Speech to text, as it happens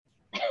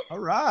All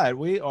right,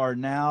 we are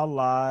now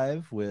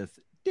live with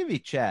Divi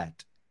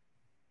Chat.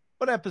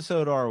 What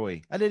episode are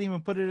we? I didn't even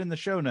put it in the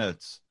show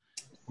notes.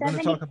 We're going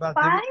to talk about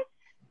Divi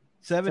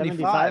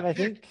 75, I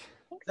think.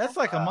 That's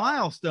like a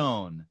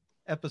milestone.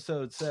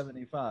 Episode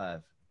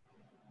 75.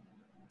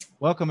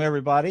 Welcome,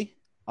 everybody.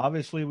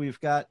 Obviously, we've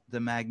got the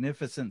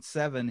Magnificent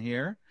Seven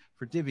here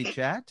for Divi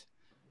Chat.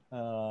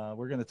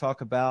 We're going to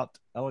talk about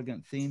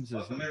Elegant Themes'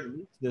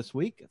 this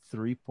week,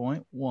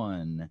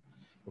 3.1.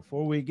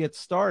 Before we get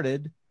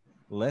started,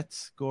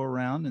 let's go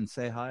around and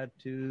say hi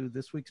to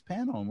this week's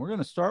panel. And we're going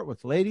to start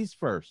with ladies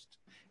first.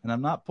 And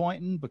I'm not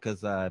pointing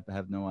because I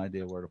have no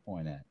idea where to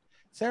point at.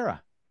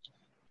 Sarah.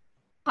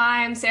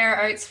 Hi, I'm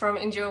Sarah Oates from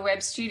Endure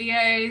Web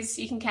Studios.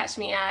 You can catch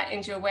me at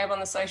Endure Web on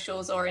the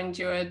socials or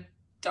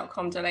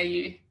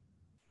endure.com.au.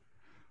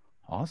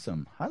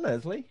 Awesome. Hi,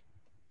 Leslie.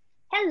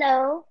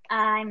 Hello,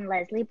 I'm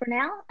Leslie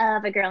Brunel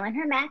of A Girl and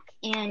Her Mac,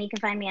 and you can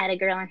find me at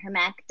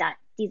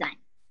agirlandhermac.design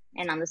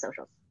and on the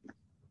socials.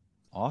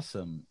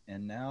 Awesome.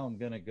 And now I'm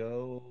going to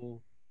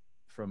go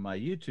from my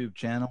YouTube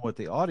channel, what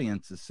the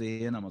audience is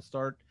seeing. I'm going to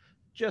start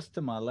just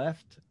to my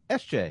left.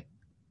 SJ.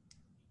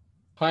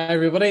 Hi,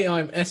 everybody.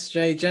 I'm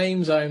SJ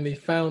James. I'm the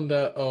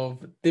founder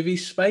of Divi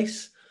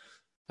Space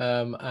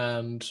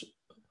and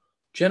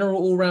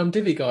general all-round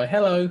Divi guy.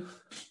 Hello.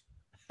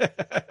 Hey,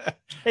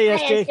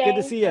 SJ. Good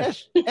to see you.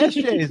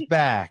 SJ is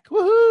back.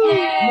 Woohoo!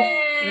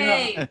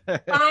 Yay!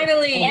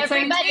 Finally. It's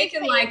only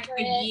taken like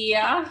a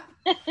year.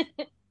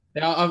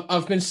 Yeah,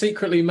 I've been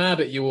secretly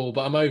mad at you all,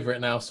 but I'm over it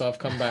now, so I've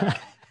come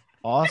back.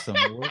 Awesome.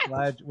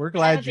 We're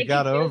glad you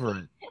got over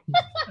it.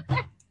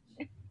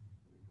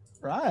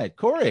 Right.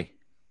 Corey.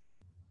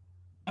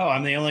 Oh,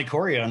 I'm the only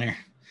Corey on here.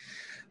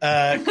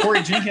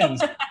 Corey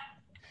Jenkins,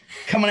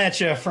 coming at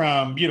you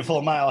from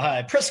beautiful Mile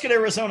High, Prescott,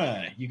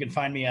 Arizona. You can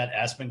find me at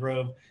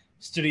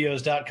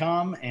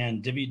AspenGroveStudios.com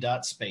and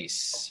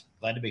Divi.space.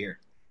 Glad to be here.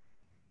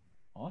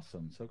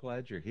 Awesome. So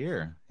glad you're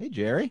here. Hey,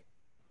 Jerry.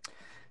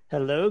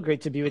 Hello.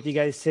 Great to be with you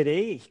guys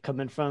today.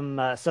 Coming from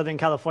Southern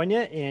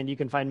California, and you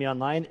can find me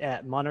online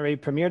at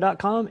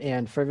MontereyPremiere.com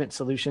and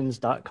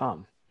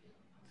FerventSolutions.com.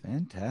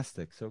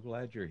 Fantastic. So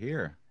glad you're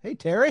here. Hey,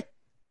 Terry.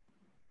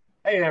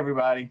 Hey,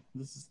 everybody.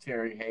 This is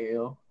Terry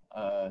Hale,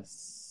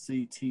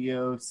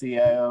 CTO,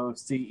 CIO,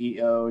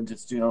 CEO, and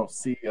just general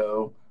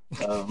CEO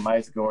of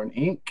Micegorn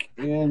Inc.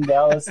 in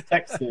Dallas,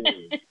 Texas.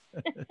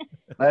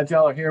 Glad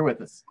y'all are here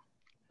with us.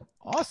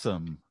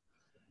 Awesome.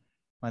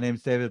 My name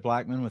is David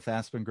Blackman with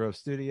Aspen Grove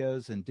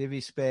Studios and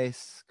Divi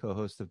Space,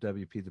 co-host of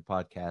WP the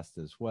podcast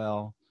as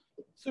well.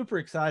 Super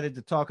excited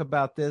to talk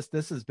about this.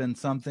 This has been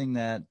something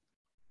that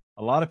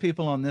a lot of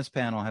people on this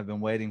panel have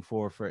been waiting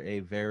for a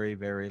very,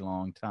 very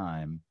long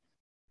time.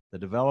 The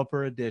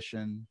developer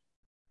edition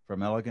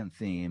from Elegant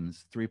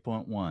Themes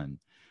 3.1.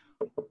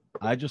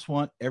 I just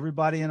want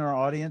everybody in our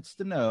audience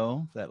to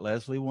know that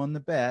Leslie won the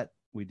bet.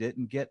 We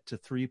didn't get to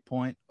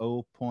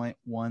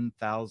 3.0.1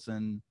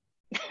 thousand.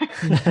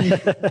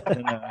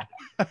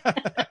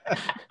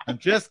 I'm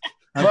just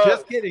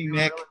kidding,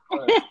 Nick.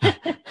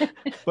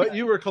 But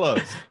you were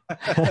close.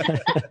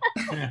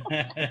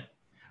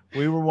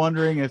 We were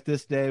wondering if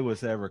this day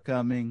was ever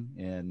coming,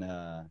 and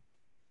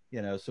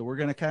so we're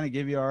going to kind of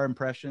give you our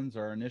impressions,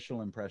 our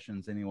initial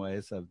impressions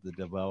anyways, of the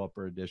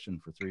developer edition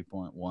for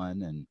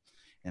 3.1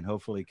 and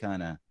hopefully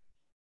kind of,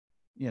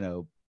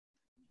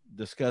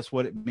 discuss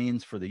what it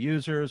means for the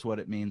users, what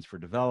it means for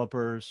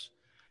developers.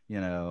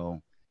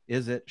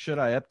 Should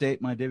I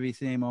update my Divi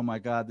theme? Oh my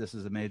God, this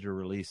is a major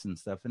release and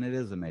stuff. And it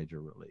is a major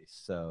release.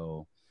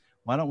 So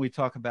why don't we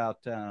talk about,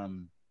 why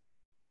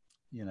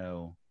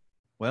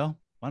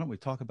don't we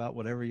talk about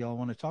whatever y'all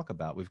want to talk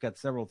about? We've got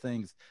several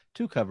things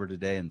to cover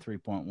today in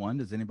 3.1.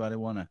 Does anybody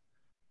want to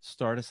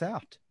start us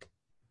out?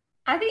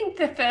 I think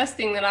the first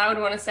thing that I would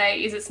want to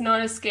say is it's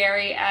not as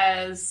scary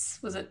as,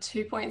 was it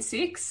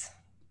 2.6?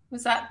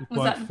 Was that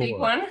the big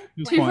one?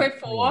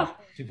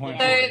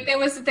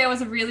 2.4. So there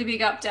was a really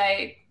big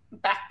update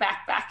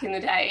back in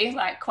the day,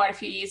 like quite a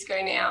few years ago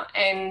now,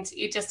 and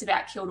it just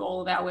about killed all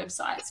of our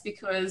websites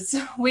because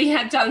we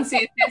had done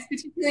CSS,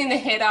 particularly in the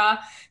header,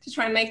 to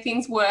try and make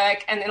things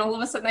work, and then all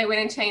of a sudden they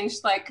went and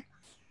changed like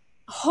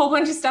a whole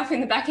bunch of stuff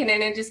in the back end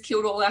and it just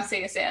killed all our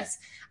CSS.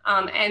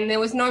 And there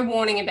was no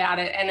warning about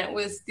it, and it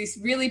was this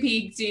really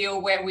big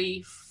deal where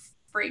we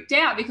freaked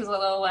out because a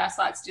lot of our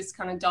sites just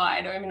kind of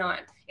died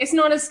overnight. It's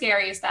not as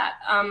scary as that.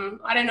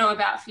 I don't know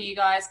about for you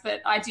guys,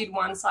 but I did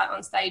one site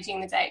on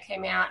staging the day it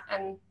came out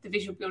and the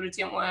visual builder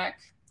didn't work.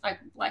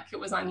 Like it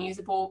was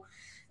unusable.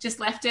 Just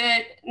left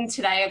it. And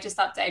today I've just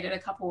updated a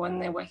couple and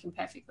they're working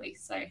perfectly.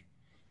 So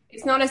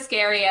it's not as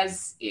scary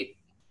as it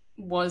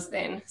was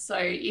then. So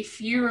if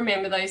you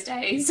remember those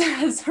days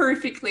as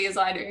horrifically as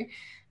I do,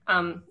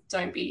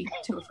 don't be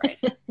too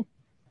afraid.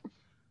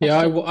 Yeah,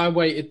 I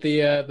waited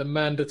the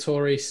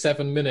mandatory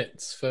 7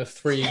 minutes for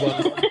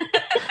 3.1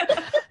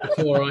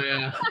 before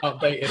I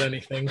updated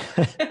anything,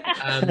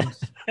 and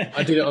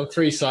I did it on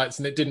 3 sites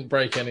and it didn't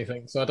break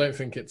anything, so I don't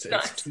think it's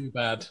too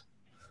bad.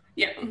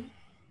 Yeah.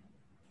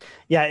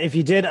 Yeah, if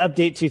you did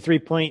update to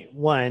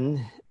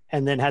 3.1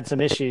 and then had some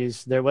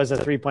issues. There was a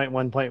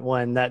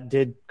 3.1.1 that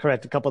did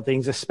correct a couple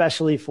things,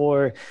 especially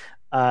for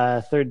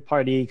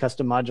third-party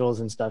custom modules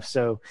and stuff.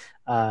 So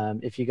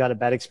if you got a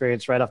bad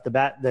experience right off the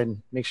bat,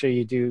 then make sure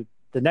you do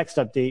the next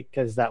update,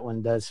 because that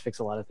one does fix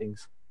a lot of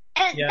things.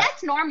 And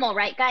that's normal,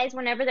 right, guys?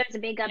 Whenever there's a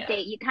big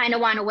update, you kind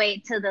of want to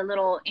wait till the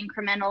little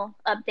incremental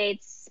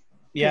updates.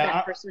 Yeah,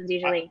 that first one's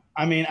usually.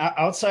 I mean,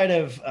 outside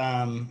of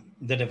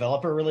the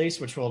developer release,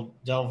 which we'll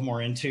delve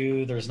more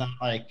into, there's not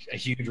like a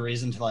huge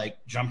reason to like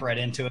jump right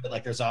into it.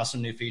 Like, there's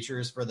awesome new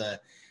features for the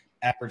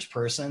average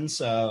person.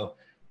 So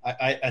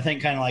I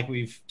think, kind of like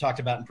we've talked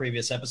about in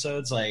previous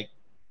episodes, like,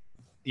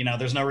 you know,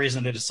 there's no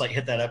reason to just like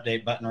hit that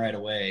update button right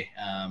away.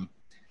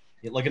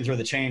 Looking through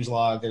the change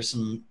log, there's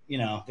some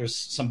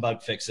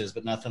bug fixes,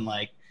 but nothing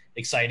like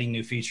exciting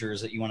new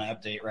features that you want to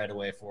update right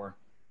away for.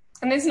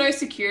 And there's no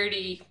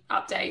security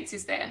updates,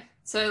 is there?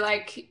 So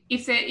like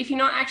if you're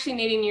not actually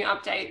needing new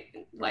update,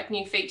 like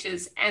new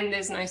features, and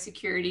there's no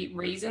security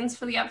reasons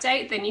for the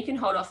update, then you can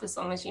hold off as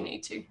long as you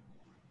need to.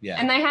 Yeah.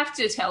 And they have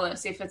to tell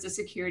us if it's a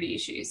security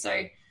issue. So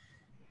you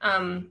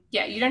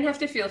don't have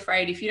to feel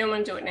afraid if you don't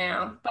want to do it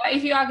now. But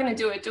if you are going to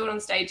do it on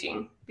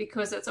staging,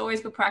 because it's always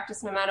good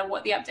practice no matter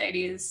what the update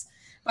is.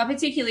 But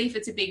particularly if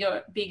it's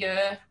a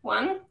bigger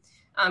one,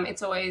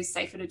 it's always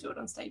safer to do it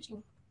on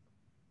staging.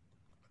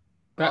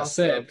 That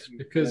said,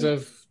 because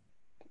of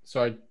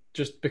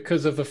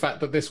the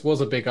fact that this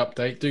was a big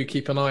update, do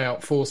keep an eye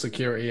out for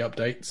security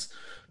updates,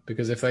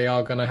 because if they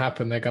are going to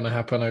happen, they're going to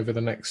happen over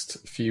the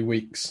next few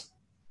weeks.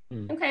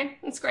 Okay,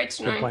 that's great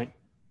to know. Good point.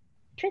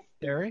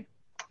 Terry?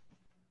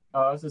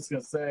 I was just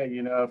going to say,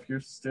 you know, if you're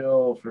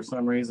still, for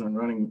some reason,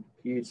 running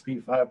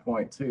PHP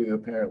 5.2,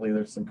 apparently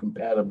there's some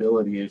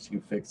compatibility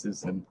issue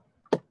fixes in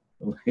the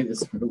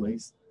latest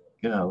release.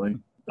 Golly,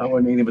 I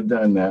wouldn't even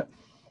done that.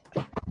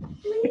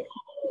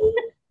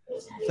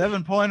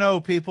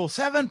 7.0, people.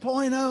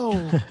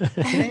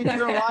 7.0. Change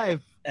your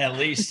life. At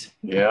least.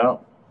 Yeah.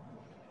 All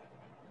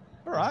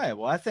right.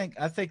 Well, I think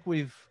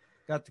we've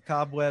got the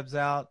cobwebs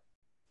out.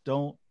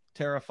 Don't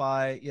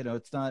terrify. You know,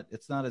 it's not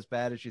as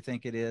bad as you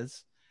think it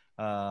is.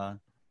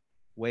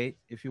 Wait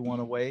if you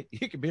want to wait.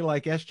 You can be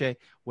like SJ.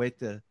 Wait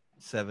the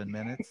 7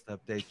 minutes to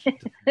update to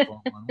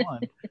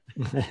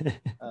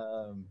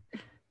 3.11.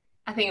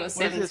 I think it was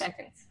 7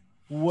 seconds.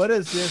 What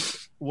does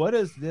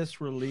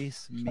this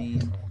release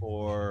mean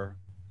for?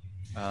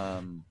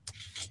 God,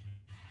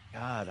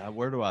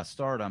 where do I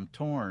start? I'm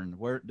torn.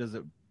 Where does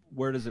it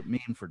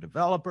mean for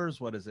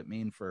developers? What does it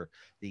mean for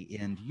the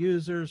end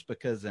users?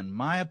 Because in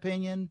my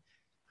opinion,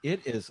 it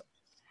is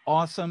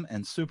awesome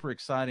and super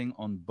exciting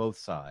on both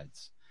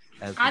sides.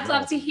 I'd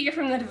love to hear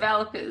from the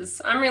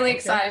developers. I'm really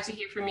excited to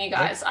hear from you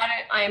guys.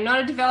 I am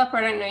not a developer.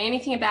 I don't know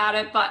anything about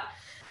it, but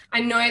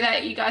I know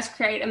that you guys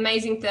create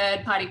amazing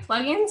third-party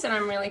plugins, and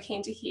I'm really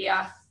keen to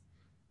hear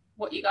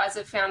what you guys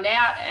have found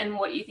out and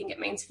what you think it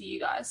means for you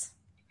guys.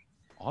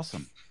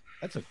 Awesome.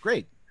 That's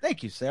great.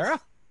 Thank you,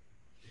 Sarah.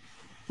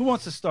 Who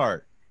wants to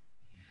start?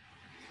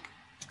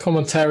 Come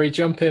on, Terry,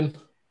 jump in.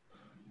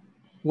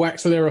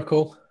 Wax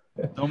lyrical.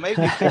 Don't make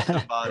me pick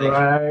somebody.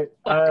 Right.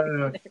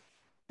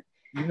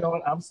 You know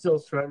what? I'm still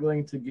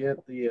struggling to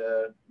get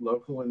the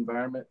local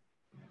environment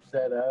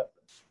set up.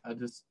 I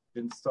just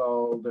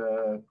installed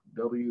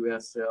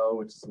WSL,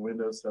 which is a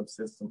Windows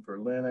subsystem for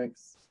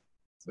Linux,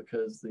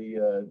 because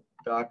the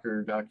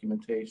Docker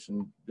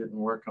documentation didn't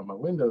work on my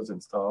Windows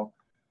install.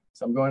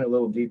 So I'm going a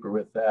little deeper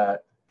with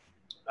that.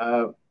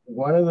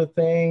 One of the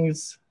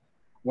things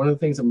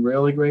I'm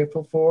really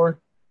grateful for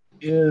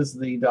is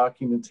the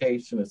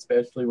documentation,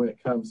 especially when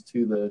it comes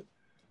to the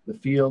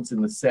fields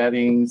and the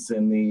settings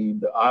and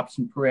the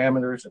option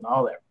parameters and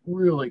all that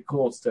really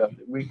cool stuff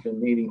that we've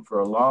been needing for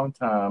a long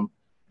time.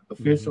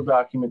 Official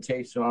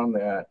documentation on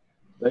that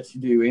lets you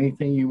do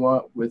anything you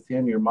want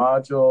within your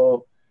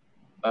module.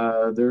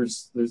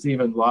 There's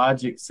even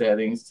logic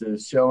settings to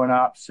show an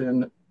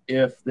option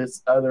if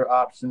this other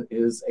option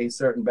is a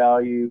certain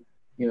value.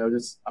 You know,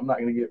 I'm not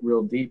going to get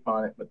real deep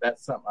on it, but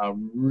that's something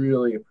I'm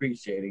really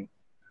appreciating.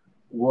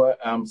 What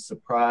I'm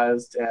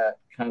surprised at,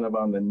 kind of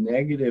on the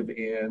negative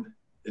end,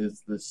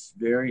 is this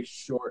very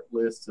short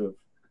list of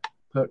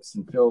hooks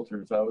and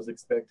filters. I was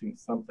expecting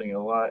something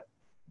a lot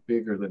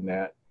bigger than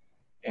that.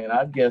 And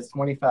I'd guess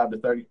 25 to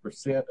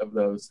 30% of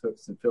those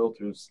hooks and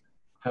filters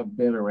have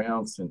been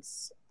around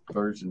since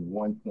version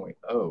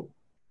 1.0.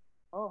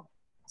 Oh.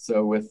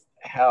 So with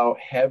how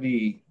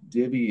heavy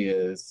Divi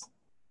is,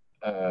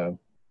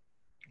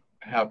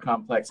 how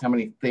complex, how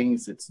many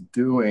things it's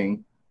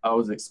doing, I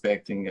was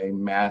expecting a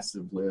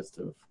massive list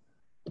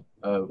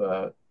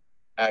of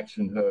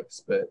action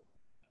hooks, but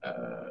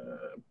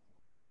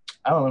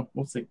I don't know.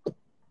 We'll see.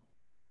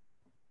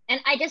 And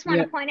I just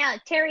want to point out,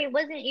 Terry,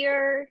 wasn't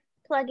your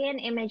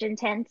plugin Image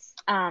Intense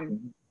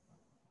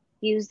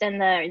used in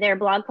their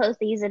blog post?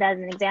 They use it as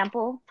an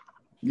example.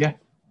 Yeah.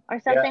 Or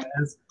something.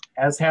 Yeah,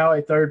 as how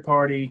a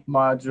third-party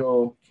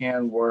module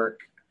can work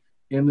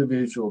in the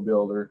Visual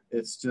Builder.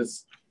 It's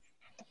just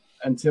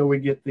until we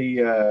get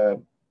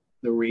the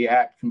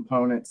React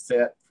component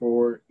set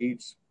for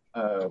each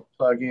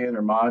plugin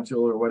or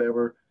module or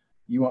whatever,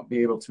 you won't be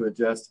able to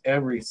adjust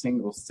every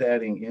single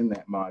setting in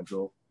that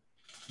module,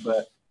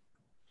 but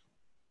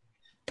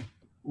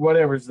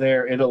whatever's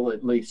there, it'll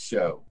at least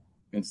show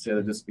instead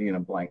of just being a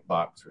blank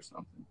box or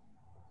something.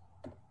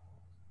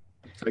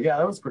 So yeah,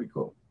 that was pretty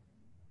cool.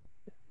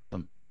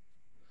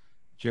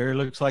 Jerry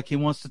looks like he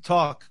wants to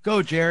talk.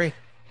 Go, Jerry.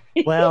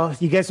 Well,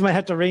 you guys might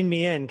have to rein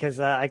me in because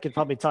I could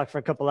probably talk for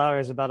a couple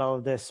hours about all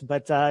of this.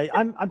 But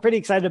I'm pretty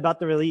excited about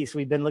the release.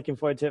 We've been looking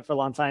forward to it for a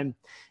long time,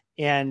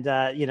 and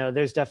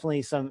there's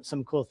definitely some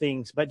cool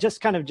things. But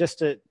just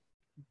to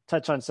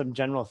touch on some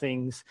general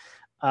things,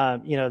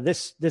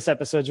 this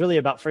episode is really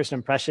about first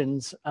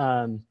impressions.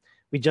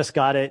 We just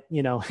got it.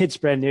 It's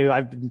brand new.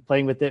 I've been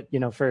playing with it,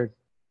 for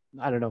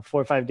 4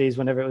 or 5 days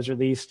whenever it was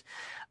released.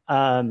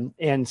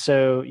 And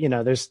so,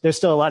 there's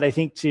still a lot, I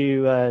think,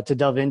 to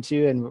delve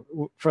into.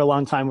 And for a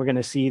long time, we're going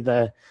to see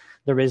the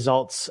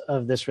results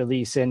of this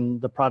release and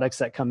the products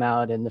that come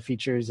out and the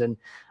features. And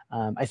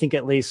I think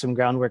it lays some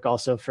groundwork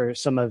also for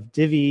some of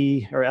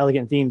Divi or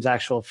Elegant Themes'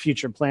 actual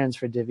future plans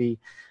for Divi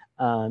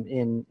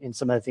in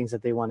some of the things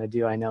that they want to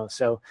do, I know.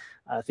 So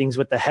things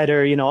with the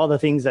header, all the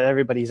things that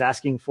everybody's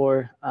asking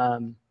for.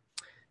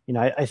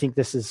 I think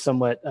this is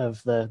somewhat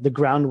of the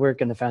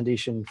groundwork and the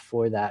foundation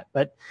for that.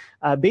 But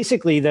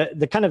basically,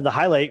 the kind of the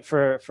highlight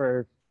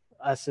for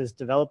us as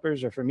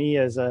developers, or for me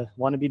as a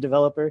wannabe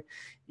developer,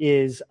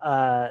 is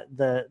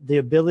the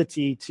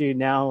ability to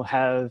now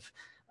have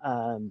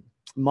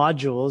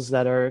modules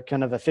that are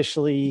kind of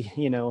officially,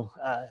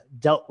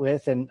 dealt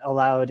with and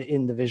allowed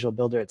in the Visual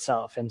Builder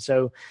itself. And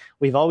so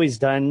we've always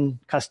done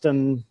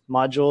custom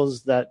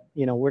modules that,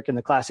 work in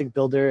the classic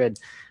builder and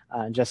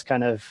just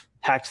kind of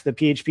hacked the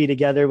PHP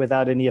together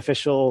without any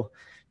official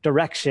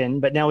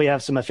direction. But now we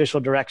have some official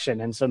direction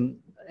and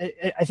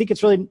I think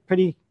it's really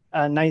pretty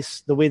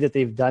nice the way that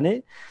they've done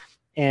it.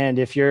 And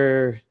if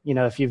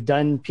you've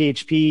done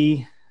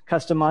PHP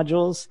custom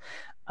modules,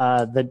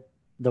 the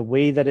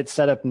way that it's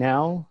set up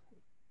now,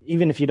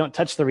 even if you don't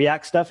touch the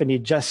React stuff and you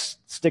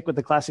just stick with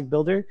the classic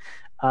builder,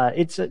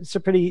 it's a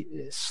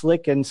pretty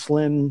slick and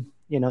slim,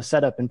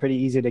 setup and pretty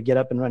easy to get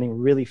up and running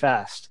really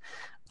fast.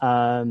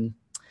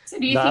 So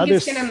do you think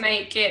it's going to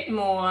make it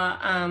more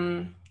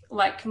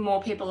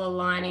more people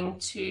aligning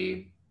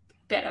to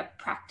better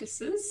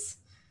practices,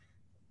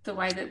 the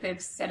way that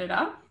they've set it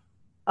up?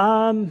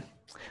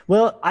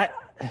 Well,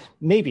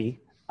 maybe.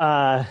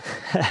 I'm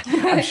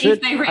sure,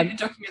 if they read the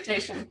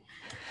documentation.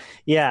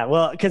 Yeah,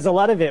 well, because a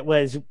lot of it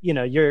was,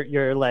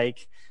 you're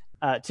like,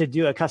 to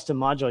do a custom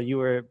module, you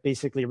were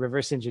basically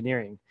reverse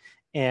engineering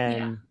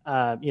and,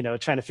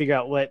 trying to figure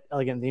out what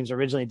Elegant Themes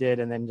originally did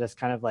and then just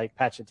kind of like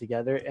patch it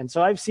together. And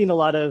so I've seen a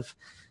lot of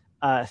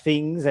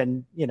things.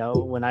 And,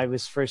 when I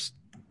was first,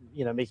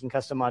 making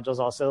custom modules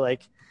also,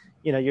 like,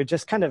 you're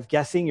just kind of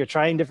guessing, you're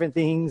trying different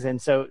things.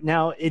 And so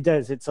now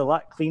it's a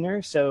lot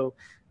cleaner. So,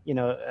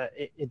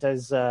 it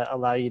does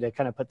allow you to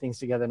kind of put things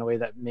together in a way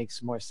that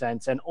makes more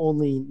sense and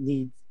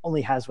only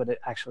has what it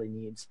actually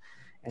needs.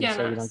 And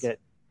so you don't get,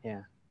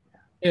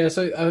 Yeah,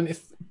 so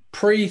if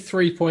pre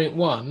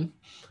 3.1,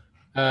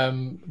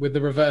 with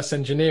the reverse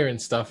engineering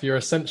stuff, you're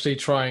essentially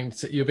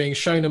you're being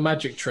shown a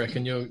magic trick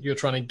and you're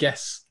trying to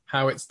guess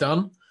how it's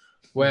done.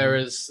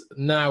 Whereas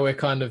now we're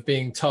kind of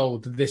being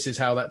told this is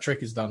how that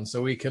trick is done.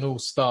 So we can all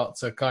start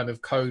to kind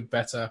of code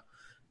better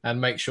and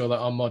make sure that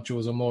our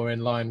modules are more in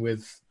line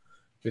with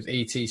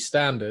ET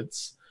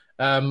standards.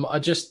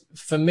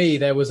 For me,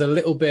 there was a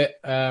little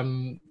bit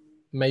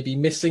maybe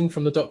missing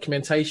from the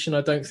documentation.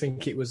 I don't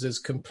think it was as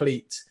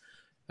complete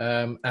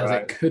as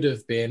it could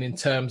have been in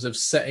terms of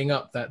setting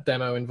up that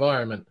demo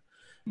environment.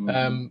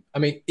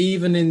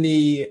 Even in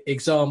the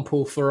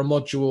example for a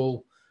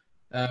module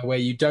where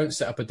you don't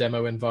set up a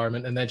demo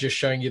environment and they're just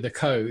showing you the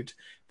code,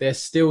 they're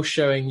still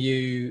showing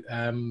you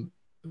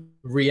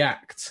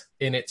React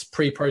in its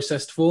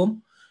pre-processed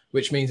form,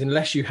 which means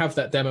unless you have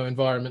that demo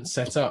environment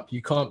set up,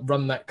 you can't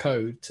run that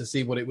code to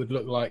see what it would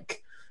look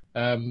like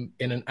in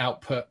an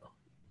output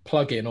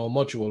plugin or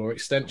module or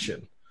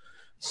extension.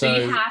 So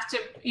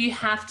you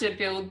have to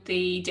build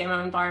the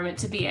demo environment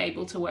to be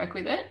able to work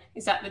with it.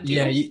 Is that the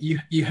deal? Yeah,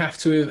 you have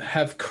to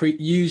have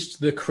used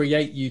the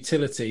create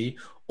utility,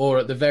 or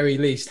at the very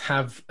least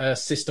have a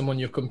system on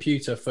your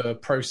computer for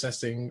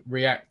processing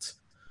React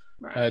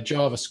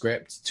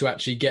JavaScript to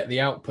actually get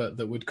the output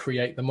that would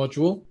create the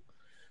module.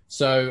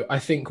 So I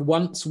think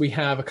once we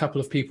have a couple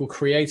of people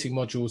creating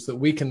modules that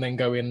we can then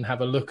go in and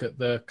have a look at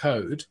the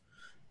code,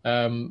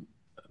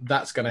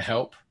 that's going to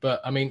help.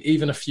 But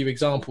even a few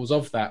examples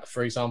of that,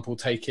 for example,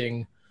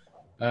 taking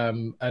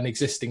an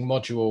existing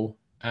module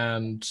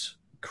and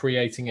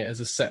creating it as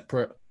a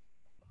separate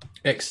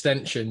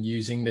extension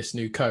using this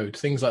new code,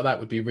 things like that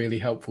would be really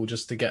helpful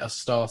just to get us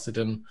started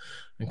and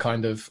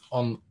kind of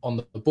on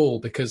the ball.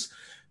 Because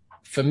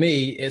for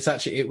me,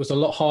 it was a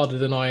lot harder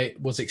than I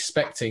was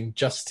expecting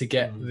just to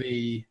get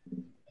the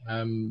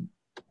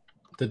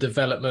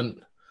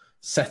development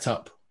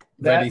setup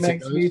ready. That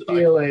makes me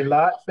feel a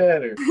lot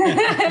better.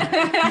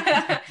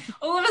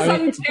 All of a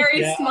sudden,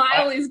 Terry's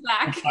smile is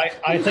back.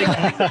 I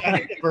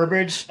think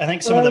verbiage. I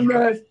think some of the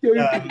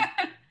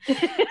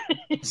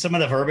Some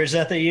of the verbiage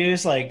that they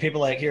use, like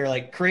people like here,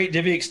 like create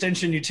Divi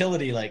extension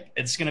utility, like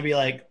it's going to be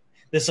like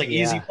this like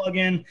easy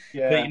plugin,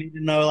 but you need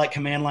to know like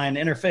command line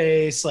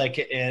interface, like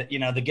you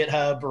know, the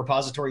GitHub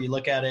repository. You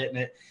look at it,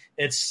 and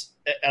it's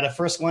at a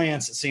first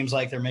glance, it seems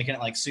like they're making it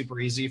like super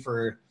easy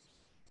for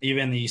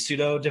even the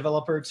pseudo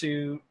developer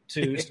to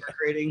start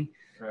creating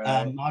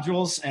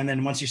modules. And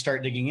then once you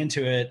start digging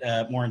into it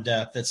more in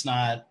depth, it's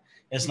not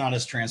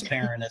as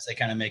transparent as they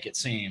kind of make it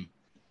seem.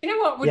 You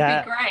know what would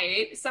be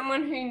great?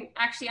 Someone who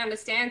actually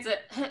understands it.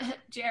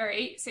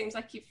 Jerry, seems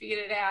like you figured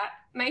it out.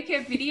 Make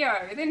a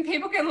video, then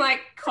people can like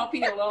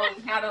copy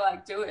along how to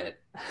like do it.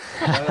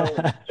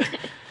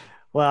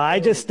 Well, I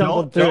just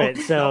stumbled through it,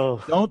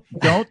 so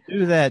don't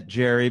do that,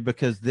 Jerry,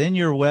 because then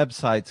your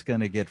website's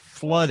going to get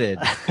flooded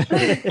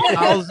with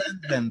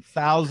thousands and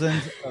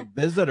thousands of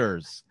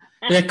visitors.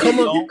 Yeah, come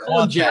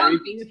on, Jerry.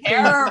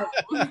 Terrible.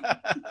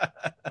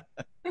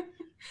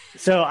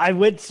 So I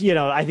would,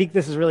 I think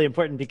this is really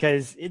important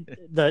because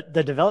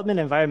the development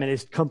environment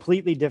is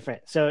completely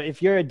different. So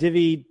if you're a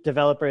Divi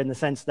developer in the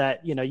sense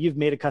that, you've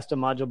made a custom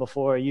module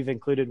before, you've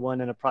included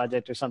one in a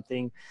project or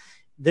something,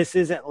 this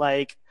isn't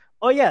like,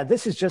 oh yeah,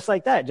 this is just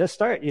like that. Just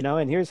start,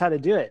 and here's how to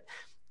do it.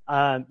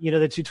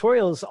 The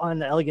tutorials on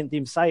the Elegant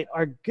Theme site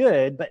are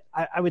good, but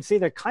I would say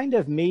they're kind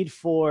of made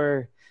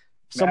for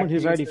someone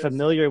who's already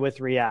familiar with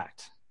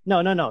React.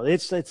 No.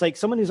 It's like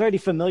someone who's already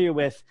familiar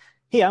with,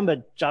 hey, I'm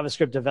a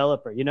JavaScript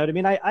developer. You know what I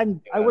mean?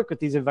 I work with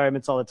these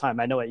environments all the time.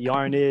 I know what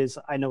Yarn is.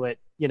 I know what,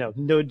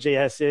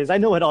 Node.js is. I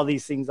know what all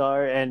these things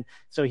are. And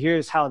so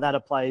here's how that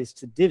applies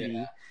to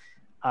Divi.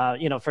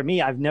 For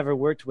me, I've never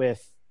worked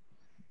with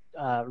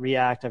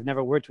React. I've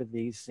never worked with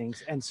these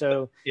things. And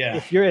so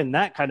if you're in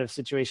that kind of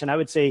situation, I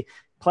would say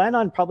plan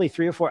on probably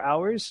 3 or 4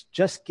 hours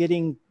just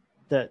getting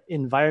the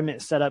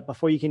environment set up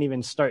before you can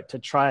even start to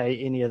try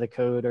any of the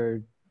code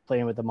or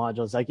playing with the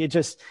modules. Like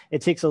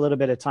it takes a little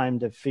bit of time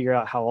to figure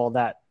out how all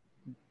that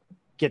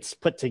gets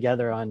put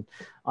together on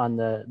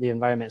the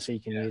environment so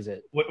you can use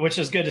it. Which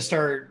is good to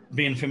start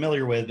being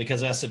familiar with, because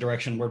that's the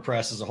direction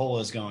WordPress as a whole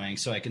is going.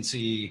 So I can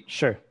see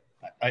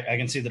I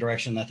can see the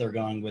direction that they're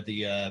going with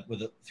the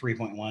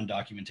 3.1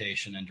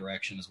 documentation and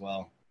direction as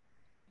well.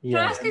 Can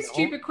I ask a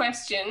stupid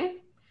question?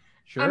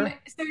 Sure.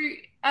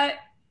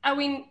 Are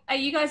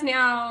you guys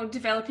now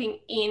developing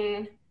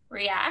in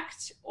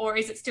React, or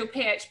is it still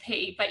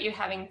PHP, but you're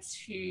having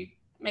to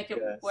make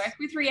it work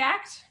with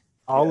React?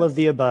 All of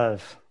the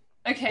above.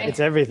 Okay. It's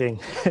everything.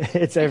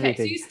 It's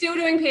everything. So you're still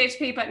doing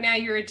PHP, but now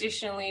you're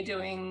additionally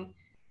doing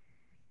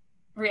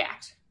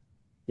React.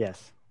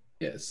 Yes.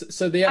 Yes.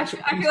 So the actual.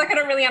 I feel like I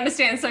don't really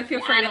understand, so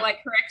feel free to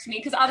correct me,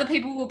 because other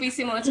people will be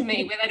similar to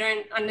me where they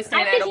don't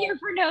understand I'm at all. here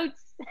for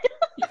notes.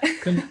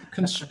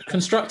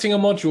 Constructing a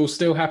module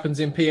still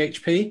happens in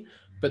PHP.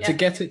 But to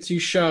get it to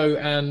show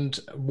and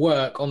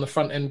work on the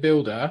front end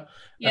builder,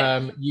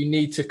 you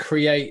need to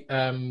create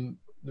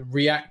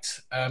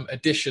React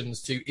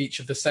additions to each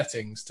of the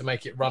settings to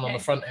make it run on the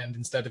front end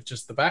instead of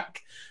just the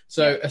back.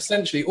 So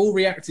essentially, all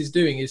React is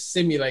doing is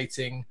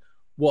simulating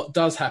what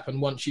does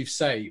happen once you've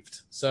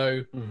saved.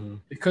 So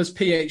because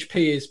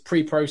PHP is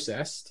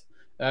pre-processed,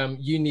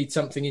 you need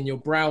something in your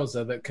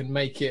browser that can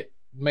make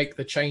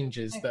the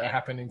changes that are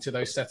happening to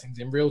those settings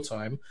in real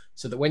time,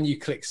 so that when you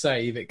click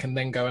save, it can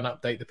then go and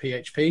update the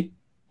PHP.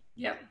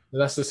 Yeah. So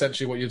that's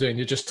essentially what you're doing.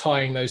 You're just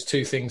tying those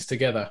two things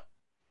together.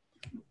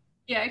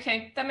 Yeah,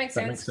 okay. That makes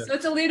sense. So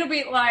it's a little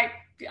bit like,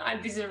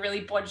 this is a really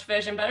bodged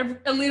version, but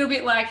a little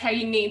bit like how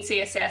you need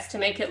CSS to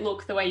make it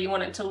look the way you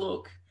want it to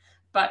look,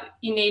 but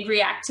you need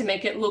React to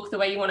make it look the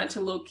way you want it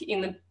to look in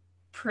the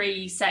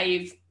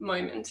pre-save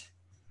moment.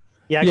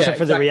 Yeah, except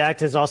for the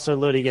React is also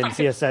loading in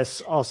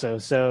CSS also.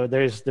 So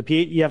there's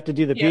you have to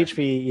do the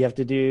PHP, you have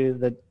to do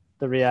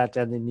the React,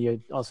 and then you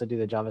also do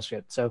the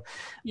JavaScript. So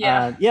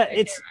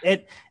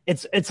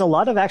it's a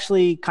lot of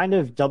actually kind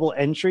of double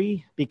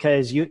entry,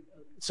 because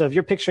so if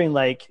you're picturing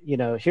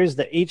here's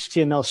the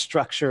HTML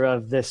structure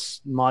of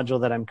this module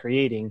that I'm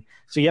creating.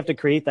 So you have to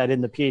create that in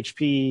the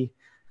PHP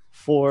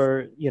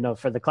for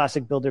the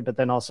classic builder, but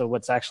then also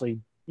what's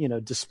actually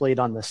displayed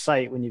on the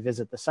site when you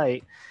visit the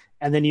site.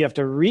 And then you have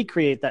to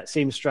recreate that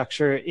same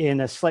structure in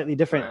a slightly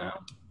different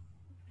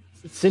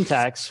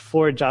syntax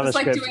for JavaScript. It's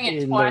like doing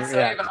it twice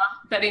over,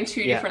 but in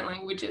two different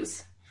language.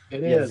 It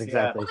is,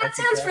 exactly. Well, that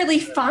sounds really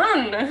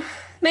fun.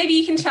 Maybe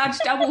you can charge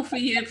double for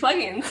your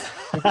plugins.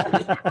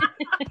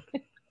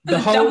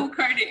 Double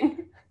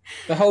coding.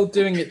 The whole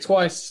doing it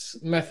twice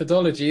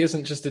methodology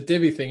isn't just a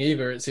Divi thing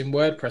either. It's in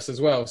WordPress as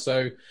well.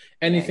 So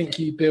anything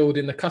you build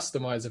in the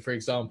customizer, for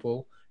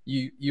example,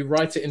 you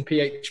write it in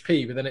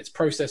PHP, but then it's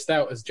processed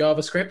out as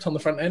JavaScript on the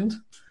front end.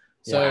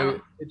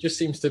 So it just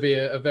seems to be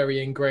a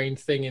very ingrained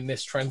thing in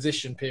this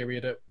transition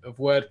period of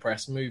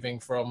WordPress moving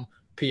from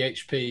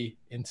PHP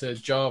into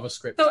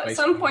JavaScript. So at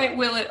some point,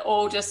 will it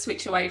all just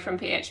switch away from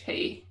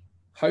PHP?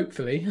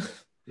 Hopefully.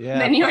 Yeah.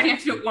 And then you only have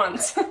to do it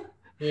once.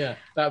 Yeah,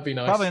 that'd be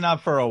nice. Probably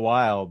not for a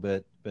while,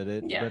 but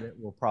it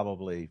will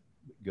probably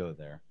go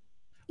there.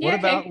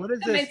 Yeah,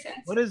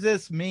 what does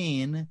this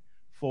mean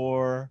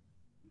for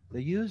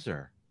the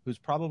user? who's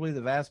probably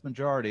the vast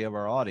majority of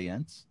our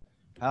audience,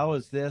 how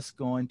is this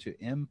going to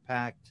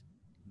impact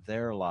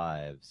their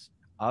lives?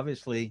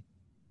 Obviously,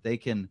 they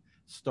can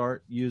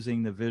start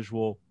using the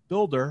Visual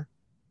Builder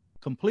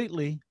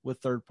completely with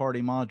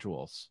third-party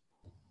modules,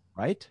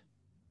 right?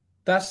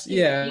 That's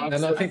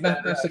and I think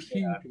that's a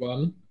huge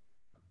one,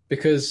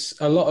 because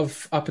a lot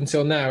of up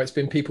until now it's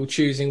been people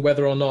choosing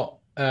whether or not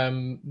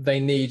they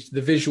need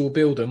the Visual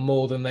Builder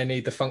more than they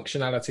need the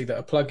functionality that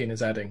a plugin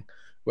is adding,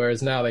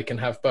 whereas now they can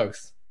have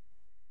both.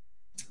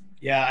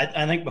 Yeah,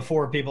 I think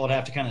before people would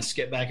have to kind of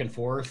skip back and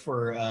forth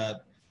for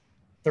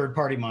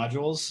third-party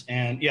modules,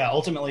 and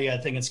ultimately I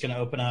think it's going to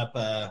open up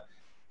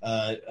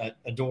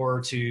a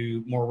door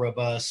to more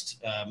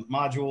robust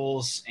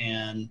modules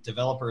and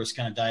developers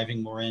kind of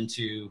diving more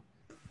into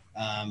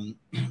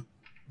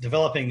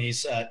developing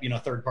these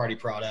third-party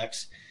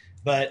products.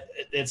 But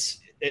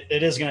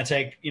it is going to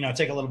take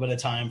a little bit of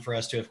time for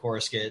us to, of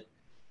course, get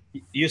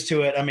used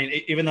to it. I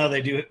mean, even though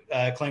they do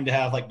claim to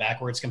have like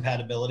backwards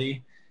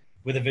compatibility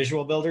with a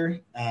Visual Builder,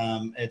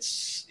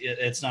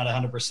 it's not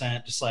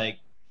 100% just like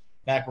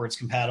backwards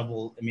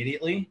compatible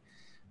immediately.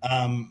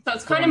 So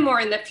it's kind of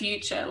more in the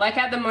future. Like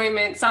at the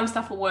moment, some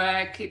stuff will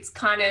work. It's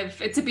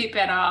a bit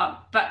better,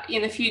 but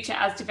in the future,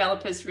 as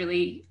developers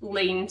really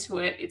lean to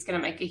it, it's going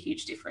to make a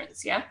huge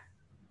difference. Yeah.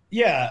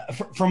 Yeah.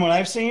 From what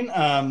I've seen,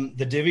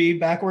 the Divi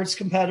backwards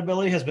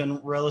compatibility has been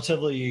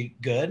relatively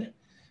good.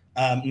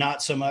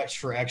 Not so much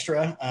for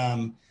Extra.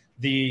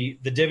 The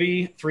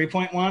Divi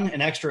 3.1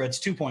 and Extra, it's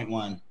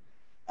 2.1.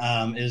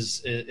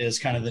 Is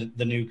kind of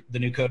the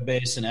new code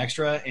base in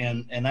Extra,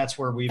 and that's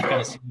where we've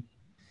kind of seen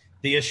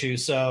the issue.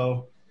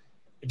 So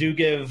do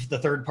give the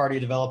third party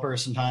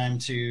developers some time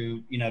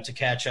to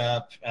catch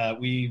up.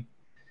 We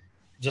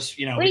just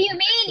What do you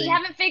mean? You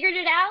haven't figured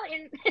it out?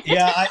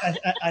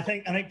 I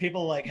think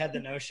people like had the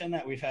notion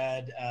that we've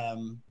had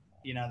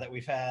that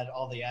we've had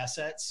all the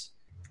assets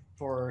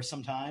for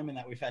some time, and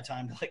that we've had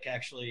time to like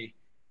actually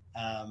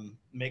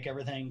make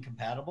everything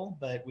compatible,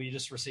 but we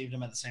just received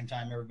them at the same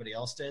time everybody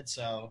else did.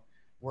 So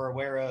we're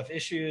aware of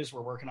issues,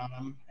 we're working on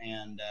them,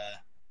 and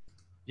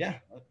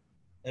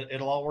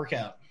it'll all work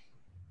out.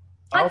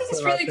 I think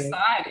it's really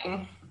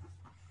exciting.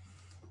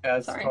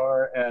 As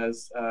far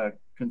as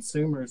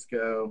consumers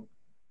go,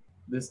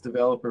 this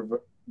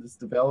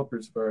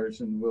developer's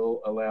version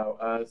will allow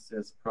us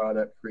as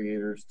product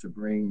creators to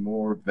bring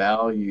more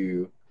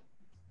value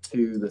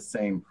to the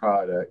same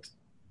product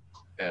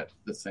at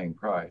the same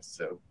price.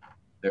 So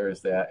there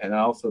is that. And I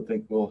also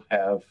think we'll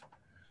have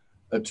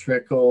a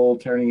trickle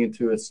turning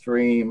into a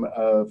stream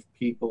of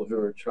people who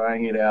are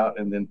trying it out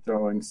and then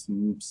throwing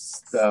some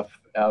stuff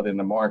out in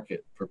the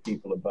market for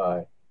people to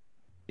buy.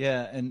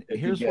 Yeah, and if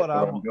here's you get what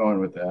where I'm going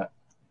with that.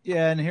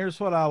 Yeah, and here's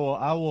what I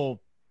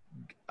will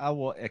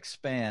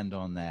expand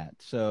on that.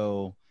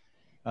 So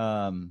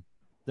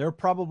there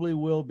probably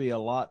will be a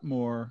lot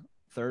more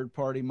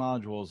third-party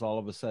modules all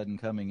of a sudden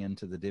coming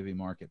into the Divi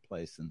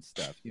marketplace and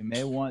stuff. You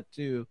may want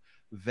to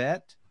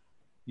vet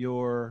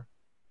your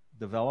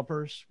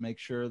developers, make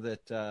sure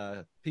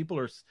that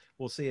people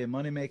will see a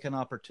money-making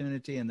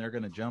opportunity and they're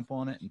going to jump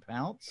on it and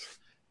pounce,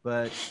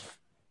 but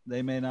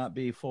they may not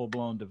be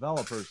full-blown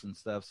developers and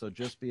stuff. So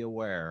just be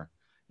aware,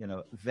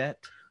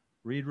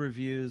 read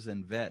reviews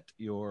and vet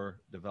your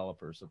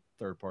developers of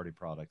third-party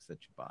products that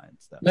you buy and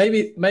stuff.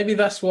 Maybe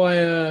that's why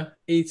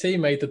ET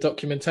made the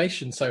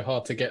documentation so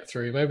hard to get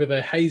through. Maybe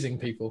they're hazing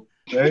people.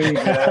 There you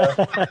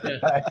go.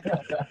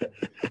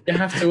 You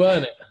have to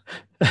earn it.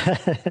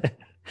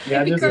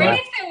 It'd be great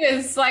if there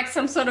was like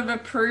some sort of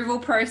approval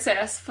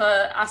process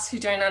for us who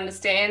don't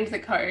understand the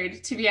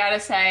code to be able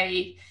to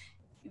say,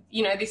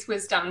 this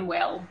was done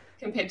well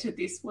compared to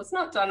this was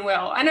not done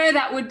well. I know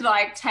that would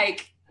like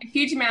take a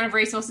huge amount of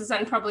resources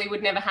and probably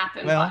would never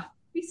happen. Well,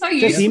 but so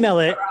just email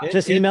it.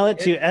 Just email it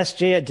to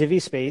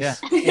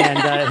SJ@DiviSpace,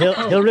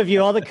 and he'll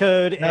review all the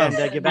code and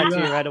get back to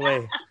you right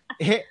away.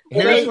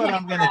 Here's what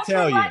I'm going to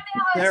tell you,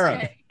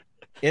 Sarah.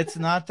 It's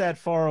not that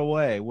far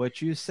away.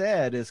 What you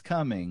said is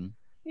coming.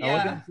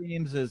 Yeah.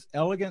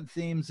 Elegant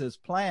Themes'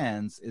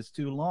 plans is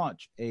to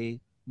launch a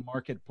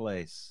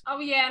marketplace. Oh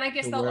yeah, and I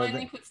guess they'll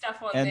only put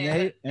stuff on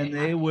there.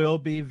 They will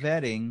be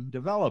vetting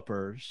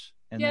developers.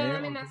 And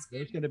that's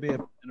there's going to be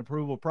an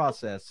approval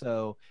process.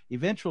 So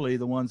eventually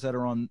the ones that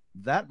are on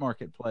that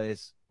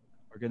marketplace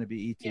are going to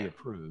be ET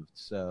approved.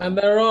 So and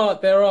there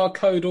are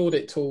code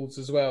audit tools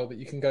as well that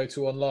you can go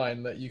to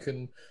online that you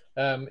can,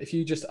 if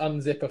you just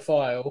unzip a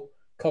file,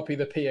 copy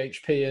the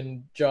PHP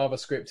and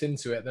JavaScript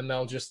into it, then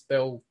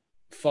they'll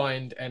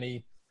find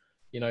any,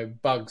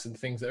 bugs and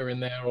things that are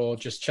in there, or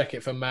just check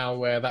it for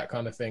malware, that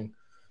kind of thing.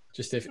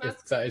 Just if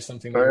that is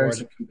something.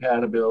 Version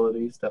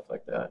compatibility, stuff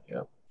like that.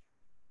 Yeah.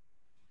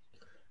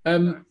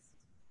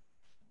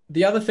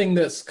 The other thing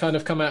that's kind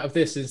of come out of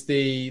this is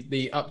the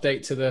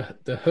update to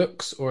the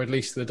hooks, or at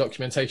least the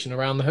documentation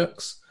around the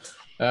hooks,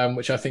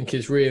 which I think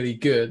is really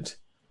good.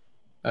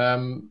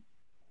 Do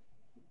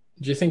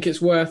you think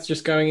it's worth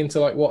just going into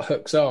like what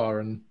hooks are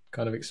and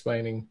kind of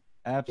explaining?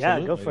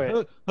 Absolutely. Yeah, go for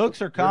it.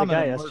 Hooks are common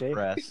in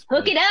WordPress.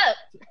 Hook it up.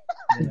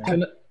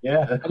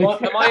 Yeah. Am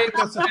I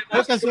able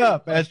Hook us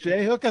up,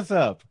 SJ. Hook us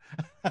up.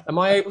 Am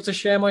I able to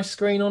share my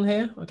screen on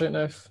here? I don't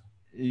know if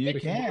You we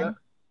can do can.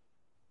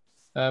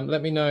 that.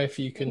 Let me know if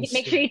you can.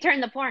 Make sure you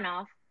turn the porn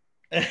off.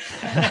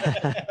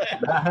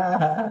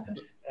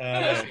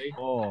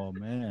 Oh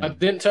man. I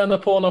didn't turn the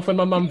porn off when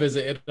my mum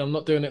visited. I'm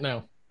not doing it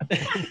now.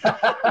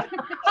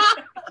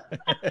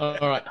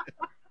 All right.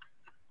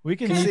 We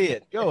can see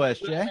it. Go, Let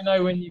SJ. me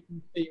know when you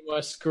can see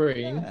my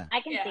screen. Yeah.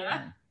 I can see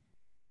it.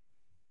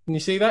 Can you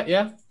see that?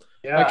 Yeah.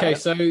 Yeah. Okay,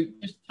 so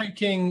just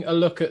taking a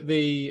look at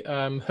the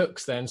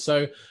hooks then.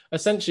 So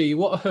essentially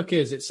what a hook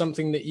is, it's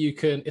something that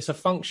it's a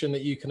function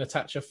that you can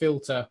attach a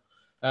filter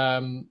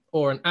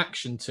or an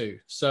action to.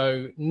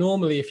 So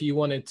normally if you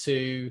wanted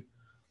to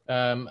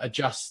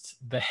adjust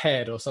the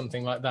head or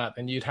something like that,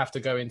 then you'd have to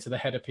go into the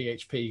header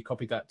PHP,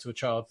 copy that to a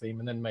child theme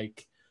and then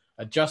make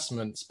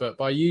adjustments. But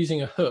by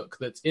using a hook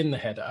that's in the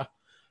header,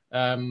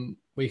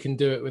 we can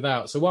do it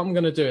without. So what I'm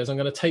going to do is I'm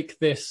going to take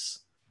this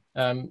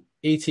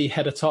ET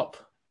header top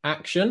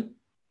action.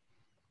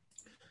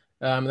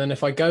 Then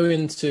if I go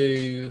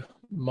into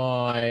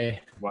my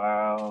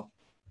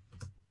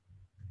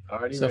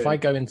if I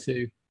go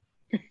into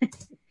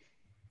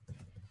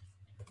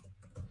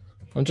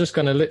I'm just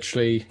going to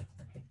literally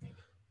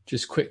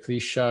just quickly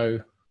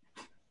show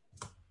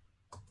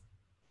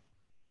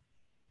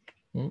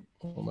what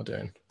am I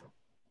doing?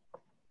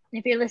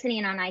 If you're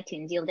listening on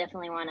iTunes, you'll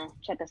definitely want to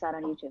check us out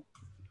on YouTube.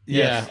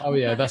 Yeah. Oh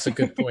yeah, that's a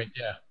good point.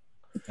 Yeah.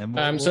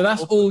 And So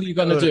that's all you're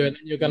going to do, and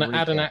then you're going to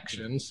add an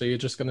action. So you're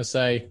just going to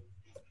say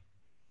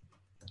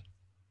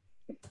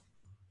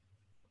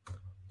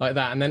like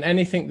that, and then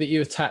anything that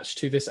you attach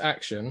to this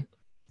action,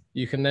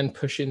 you can then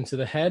push into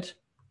the head.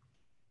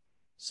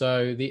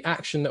 So the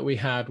action that we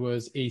had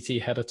was ET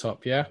header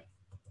top, yeah?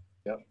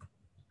 Yep.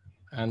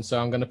 And so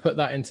I'm going to put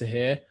that into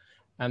here,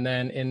 and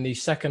then in the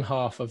second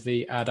half of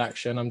the add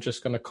action, I'm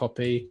just going to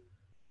copy.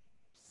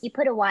 You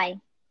put a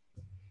Y.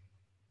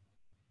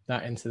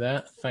 That into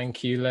there.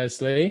 Thank you,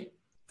 Leslie.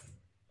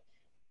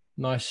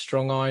 Nice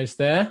strong eyes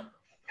there.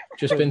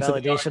 Just been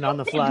validation on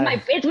the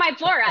fly. It's my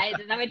 4 eyes.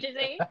 Is that what you're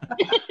saying?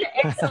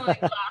 Excellent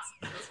glasses.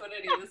 That's what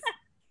it is.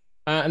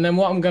 And then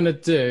what I'm going to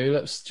do,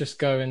 let's just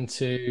go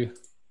into,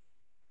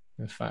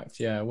 in fact,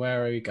 yeah,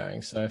 where are we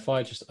going? So if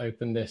I just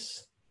open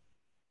this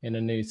in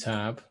a new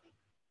tab.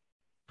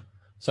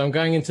 So I'm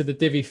going into the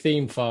Divi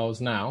theme files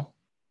now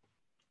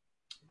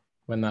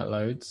when that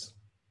loads.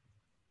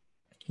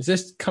 Is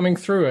this coming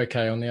through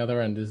okay on the other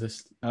end? Is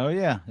this? Oh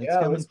yeah,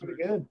 It looks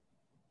pretty good.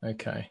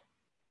 Okay.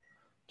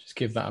 Just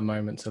give that a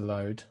moment to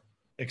load.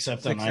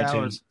 Except on 6 iTunes.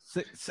 hours.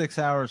 6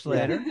 hours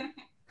later.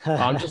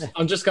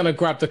 I'm just going to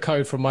grab the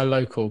code from my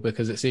local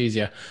because it's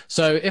easier.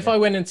 So if I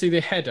went into the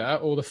header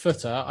or the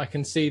footer, I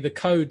can see the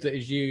code that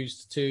is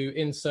used to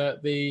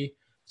insert the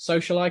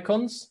social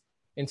icons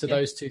into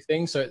those two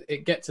things. So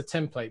it gets a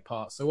template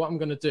part. So what I'm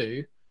going to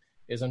do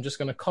is I'm just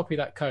going to copy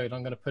that code.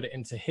 I'm going to put it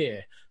into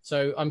here.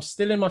 So I'm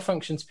still in my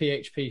functions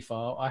PHP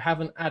file. I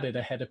haven't added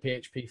a header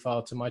PHP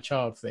file to my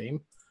child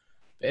theme.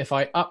 But if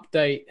I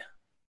update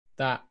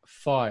that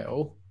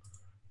file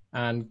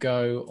and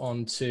go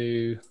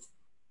onto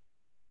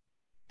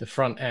the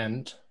front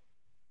end,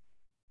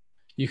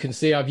 you can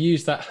see I've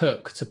used that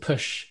hook to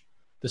push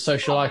the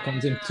social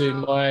icons into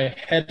my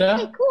header.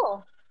 Hey,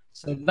 cool.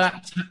 So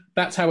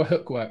that's how a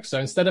hook works. So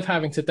instead of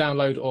having to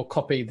download or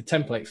copy the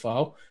template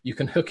file, you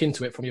can hook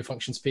into it from your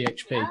functions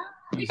PHP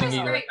using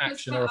either an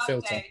action or a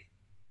filter. Update.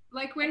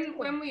 Like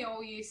when we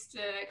all used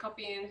to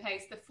copy and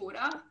paste the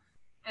footer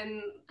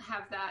and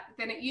have that,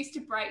 then it used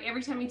to break.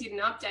 Every time you did an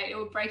update, it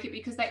would break it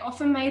because they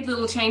often made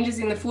little changes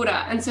in the footer.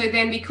 And so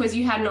then because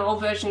you had an old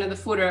version of the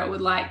footer, it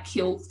would like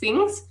kill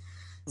things.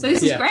 So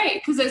this is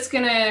great because it's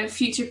going to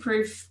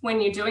future-proof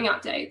when you're doing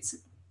updates.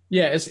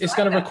 Yeah, it's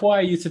going to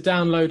require you to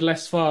download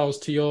less files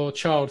to your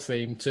child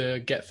theme to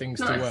get things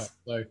to work.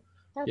 So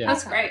yeah,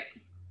 that's great.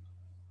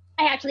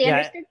 I actually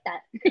understood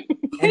that.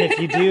 And if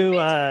you do,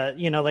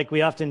 like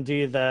we often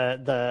do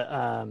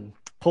the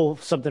pull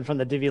something from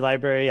the Divi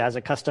library as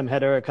a custom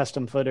header or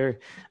custom footer.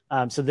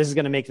 So this is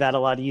going to make that a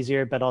lot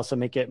easier, but also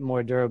make it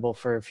more durable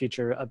for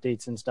future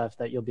updates and stuff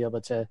that you'll be able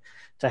to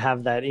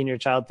have that in your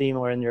child theme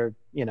or in your,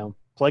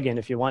 plugin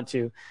if you want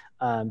to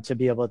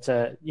be able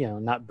to,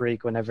 not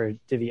break whenever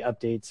Divi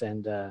updates.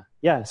 And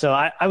so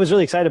I was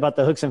really excited about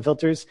the hooks and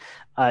filters,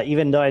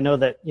 even though I know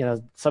that,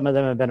 some of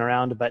them have been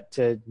around, but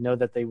to know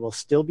that they will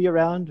still be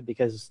around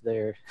because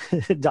they're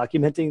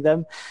documenting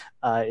them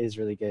is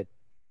really good.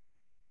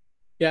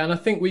 Yeah, and I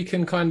think we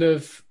can kind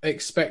of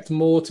expect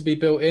more to be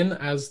built in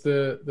as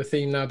the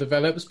theme now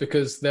develops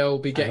because they'll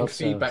be getting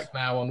feedback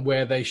now on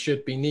where they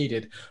should be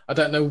needed. I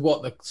don't know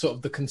what the sort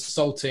of the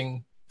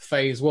consulting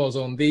phase was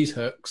on these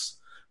hooks,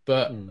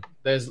 but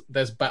there's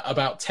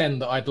about 10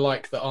 that I'd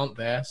like that aren't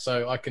there,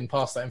 so I can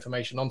pass that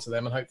information on to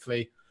them and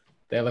hopefully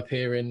they'll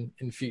appear in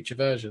future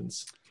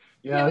versions.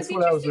 Yeah, that's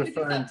what I was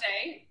referring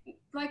to.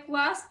 Like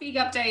last big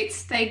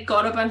updates, they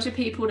got a bunch of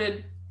people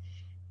to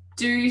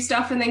do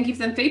stuff and then give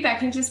them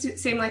feedback, and it just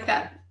seemed like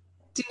that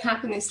didn't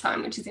happen this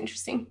time, which is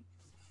interesting.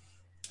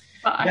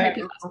 But I hope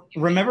it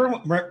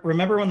lasts.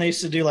 Remember when they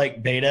used to do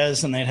like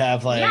betas and they'd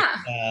have like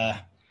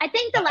I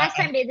think the last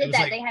time they did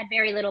that, they had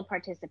very little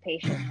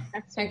participation.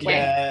 That's okay.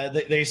 Yeah,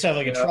 they used to have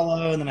like a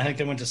Trello, and then I think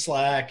they went to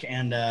Slack,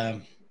 and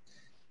I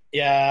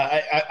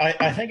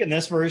think in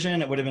this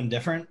version it would have been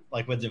different,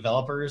 like with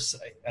developers.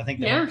 I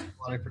think there was a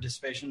lot of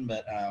participation,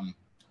 but I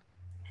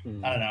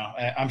don't know.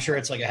 I'm sure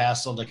it's like a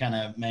hassle to kind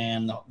of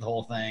man the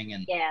whole thing,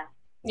 and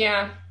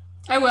yeah.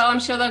 Oh well, I'm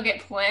sure they'll get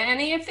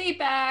plenty of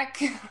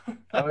feedback.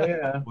 Oh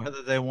yeah,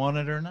 whether they want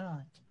it or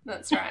not.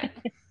 That's right.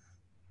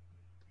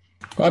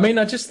 Well, I mean,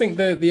 I just think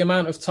the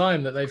amount of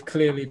time that they've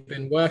clearly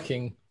been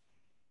working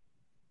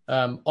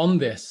on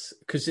this,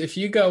 because if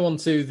you go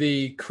onto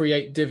the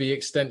Create Divi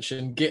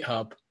extension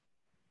GitHub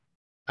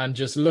and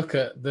just look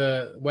at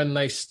when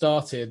they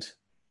started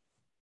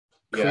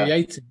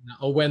creating that,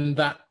 or when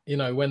that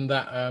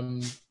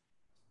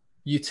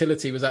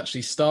utility was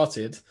actually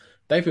started,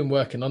 they've been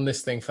working on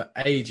this thing for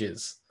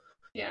ages.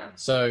 Yeah.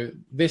 So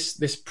this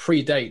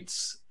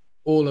predates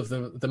all of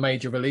the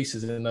major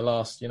releases in the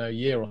last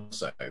year or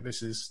so.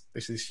 This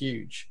is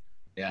huge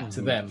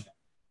to them.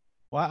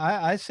 Well,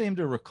 I seem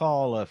to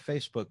recall a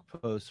Facebook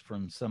post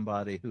from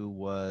somebody who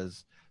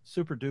was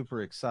super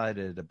duper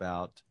excited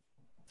about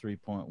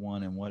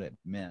 3.1 and what it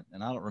meant,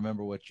 and I don't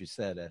remember what you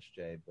said,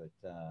 SJ, but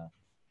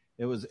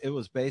it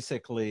was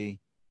basically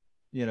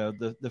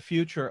the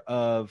future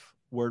of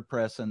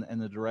WordPress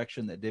and the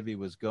direction that Divi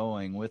was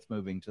going with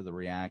moving to the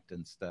React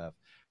and stuff,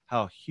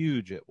 how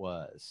huge it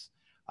was.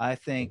 I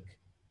think,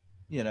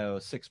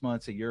 6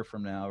 months, a year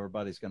from now,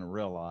 everybody's going to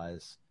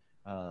realize,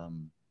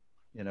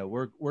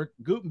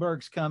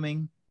 Gutenberg's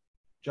coming.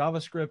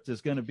 JavaScript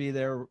is going to be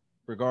there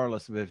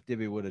regardless of if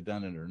Divi would have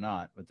done it or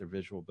not with their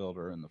visual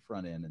builder and the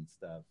front end and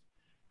stuff.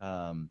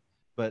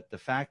 But the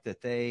fact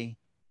that they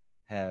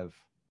have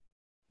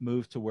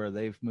moved to where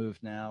they've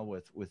moved now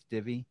with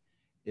Divi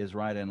is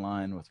right in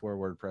line with where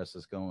WordPress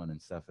is going and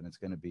stuff, and it's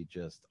going to be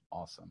just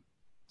awesome.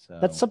 So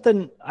that's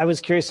something I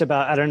was curious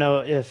about. I don't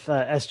know if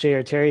SJ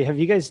or Terry, have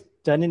you guys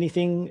done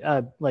anything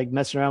like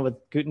messing around with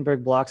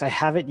Gutenberg blocks? I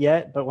haven't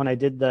yet, but when I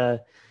did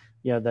the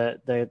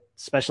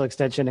special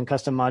extension and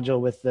custom module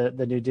with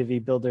the new Divi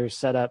builder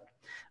setup,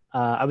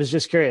 I was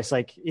just curious,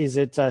 like, is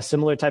it a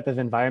similar type of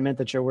environment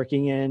that you're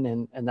working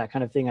in and that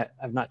kind of thing?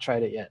 I've not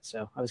tried it yet,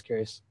 so I was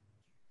curious.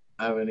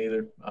 I haven't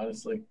either,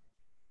 honestly.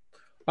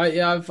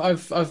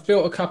 I've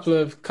built a couple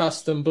of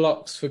custom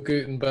blocks for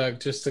Gutenberg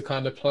just to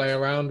kind of play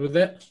around with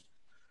it.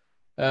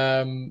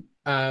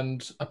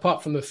 And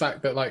apart from the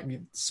fact that like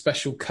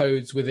special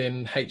codes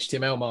within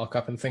HTML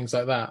markup and things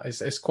like that,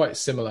 it's quite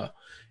similar.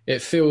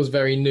 It feels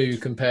very new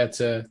compared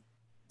to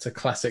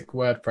classic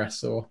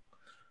WordPress or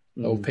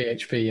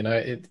PHP.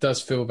 It does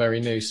feel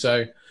very new.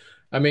 So,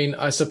 I mean,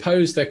 I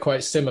suppose they're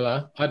quite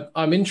similar.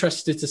 I'm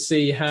interested to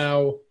see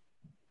how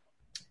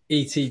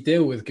ET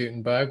deal with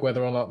Gutenberg,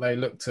 whether or not they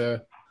look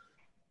to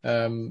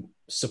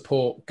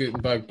support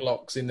Gutenberg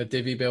blocks in the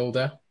Divi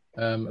builder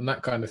and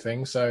that kind of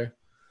thing. So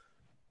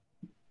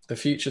the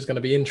future is going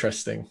to be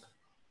interesting.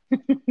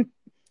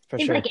 For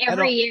sure. Like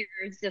every year,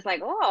 it's just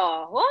like,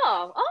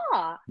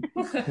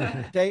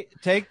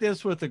 Take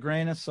this with a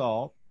grain of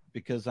salt,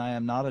 because I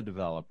am not a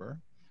developer,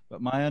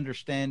 but my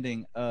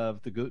understanding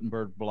of the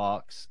Gutenberg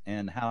blocks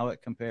and how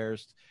it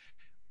compares to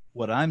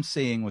what I'm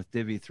seeing with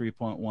Divi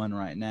 3.1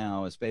 right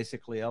now is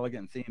basically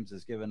Elegant Themes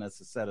has given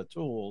us a set of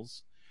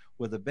tools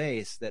with a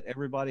base that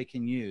everybody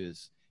can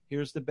use.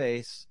 Here's the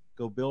base,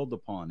 go build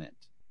upon it.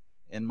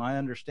 And my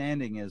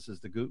understanding is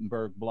the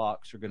Gutenberg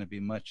blocks are going to be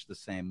much the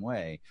same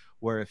way,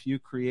 where if you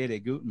create a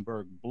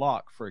Gutenberg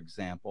block, for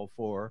example,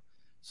 for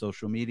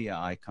social media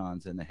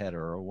icons in the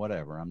header or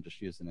whatever, I'm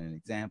just using an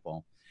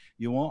example,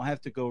 you won't have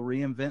to go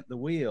reinvent the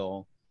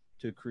wheel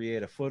to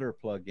create a footer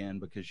plugin,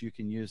 because you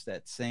can use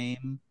that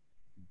same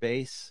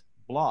base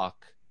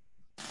block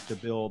to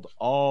build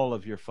all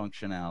of your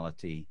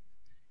functionality.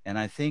 And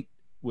I think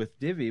with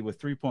Divi, with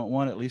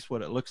 3.1, at least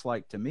what it looks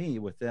like to me,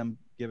 with them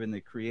giving the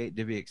Create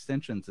Divi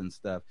extensions and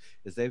stuff,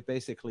 is they've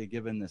basically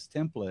given this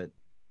template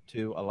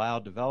to allow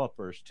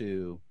developers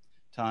to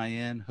tie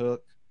in,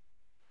 hook,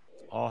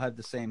 all have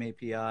the same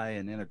API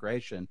and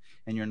integration,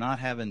 and you're not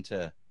having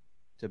to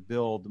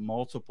build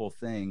multiple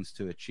things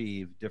to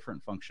achieve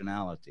different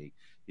functionality.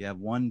 You have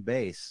one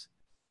base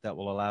that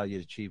will allow you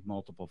to achieve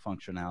multiple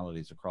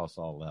functionalities across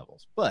all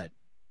levels. But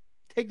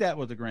take that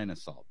with a grain of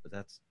salt, but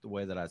that's the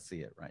way that I see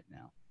it right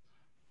now.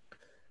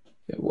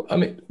 I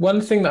mean, one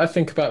thing that I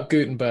think about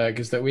Gutenberg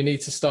is that we need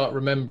to start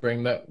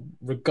remembering that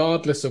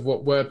regardless of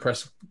what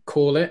WordPress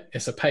call it,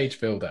 it's a page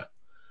builder.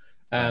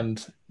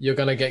 And you're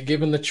going to get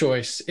given the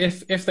choice.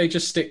 If they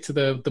just stick to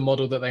the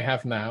model that they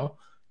have now,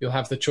 you'll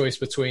have the choice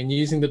between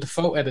using the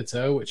default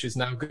editor, which is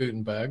now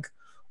Gutenberg,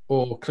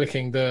 or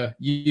clicking the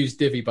Use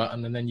Divi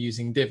button and then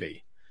using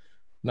Divi.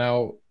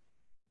 Now,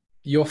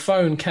 your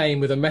phone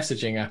came with a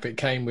messaging app. It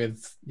came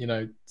with,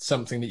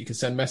 something that you can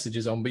send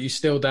messages on, but you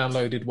still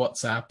downloaded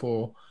WhatsApp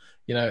or,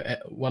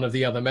 one of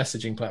the other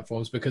messaging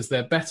platforms because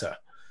they're better.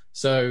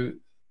 So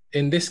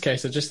in this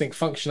case, I just think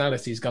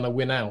functionality is going to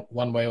win out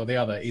one way or the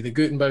other. Either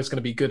Gutenberg is going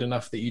to be good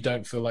enough that you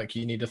don't feel like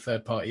you need a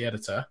third-party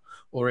editor,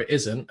 or it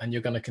isn't, and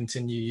you're going to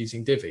continue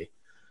using Divi.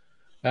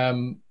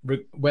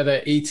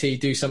 Whether ET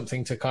do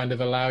something to kind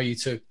of allow you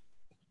to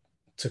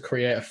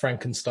create a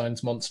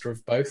Frankenstein's monster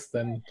of both,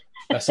 then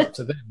that's up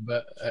to them.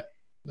 But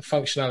the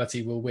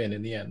functionality will win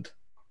in the end.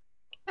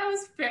 That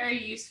was a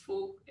very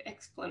useful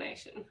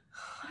explanation.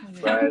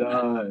 Right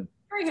on.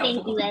 Very Thank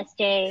helpful. you,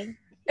 SJ.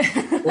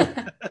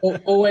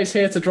 Always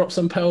here to drop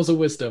some pearls of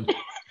wisdom.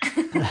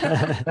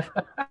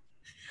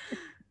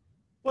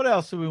 What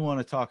else do we want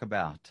to talk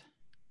about?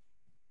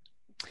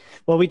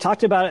 Well, we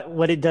talked about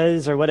what it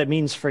does or what it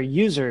means for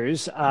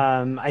users.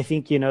 I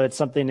think, it's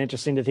something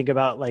interesting to think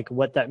about, like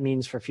what that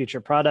means for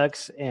future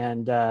products.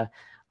 And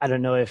I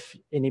don't know if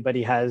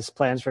anybody has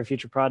plans for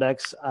future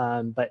products,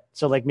 but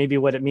so like maybe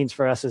what it means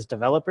for us as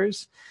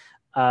developers.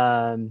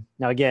 Now,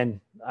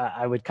 again,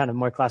 I would kind of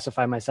more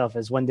classify myself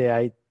as one day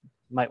I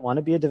might want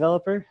to be a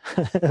developer,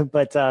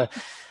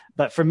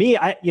 but for me,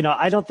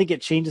 I don't think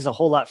it changes a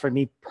whole lot for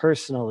me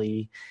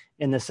personally,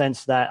 in the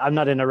sense that I'm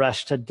not in a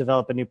rush to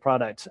develop a new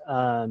product.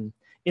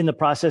 In the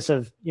process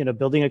of,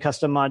 building a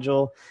custom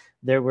module,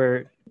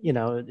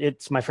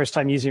 it's my first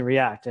time using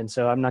React. And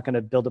so I'm not going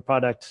to build a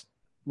product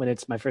when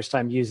it's my first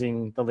time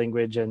using the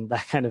language and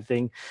that kind of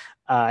thing.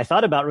 I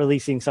thought about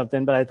releasing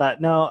something, but I thought,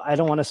 no, I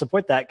don't want to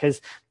support that,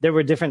 because there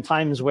were different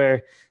times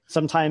where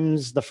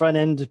sometimes the front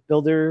end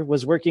builder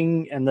was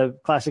working and the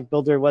classic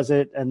builder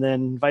wasn't, and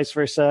then vice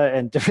versa,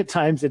 and different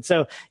times. And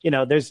so,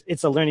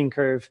 it's a learning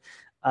curve.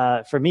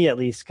 For me, at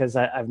least, because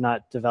I've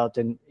not developed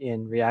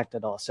in React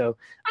at all. So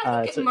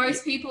I think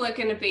most people are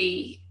going to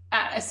be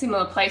at a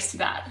similar place to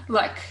that.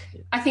 Like,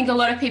 I think a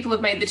lot of people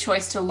have made the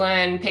choice to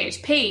learn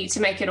PHP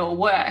to make it all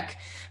work.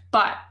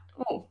 But,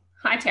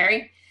 hi,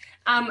 Terry.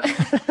 But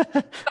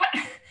I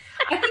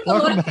think a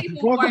lot of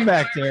people Welcome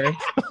back, Terry.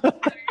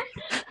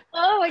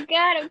 Oh my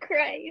God, I'm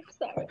crying.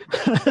 Sorry.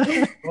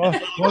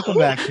 Welcome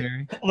back,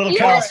 Terry. A little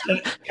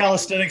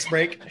calisthenics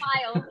break.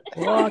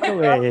 Walk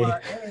away. My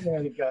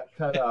internet got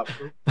cut off.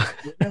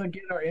 We're going to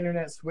get our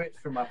internet switched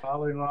from my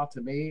father-in-law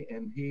to me,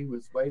 and he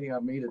was waiting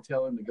on me to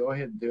tell him to go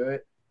ahead and do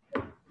it.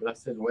 But I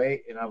said,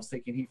 wait, and I was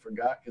thinking he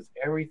forgot because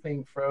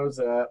everything froze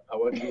up. I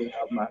wasn't getting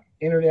out. My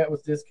internet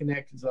was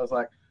disconnected, so I was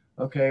like,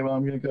 okay, well,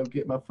 I'm going to go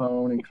get my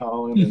phone and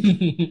call him.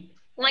 And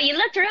Well, you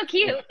looked real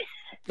cute.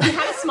 You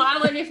had a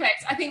smile on your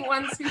face. I think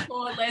once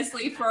before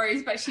Leslie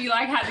froze, but she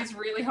had this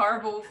really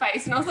horrible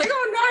face, and I was like,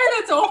 "Oh no,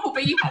 that's awful!"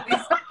 But you had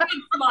this big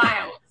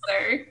smile,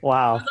 so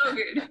wow, it was all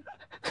good.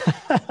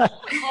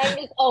 I'm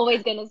just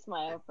always gonna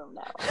smile from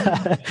now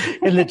on.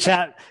 In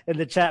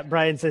the chat,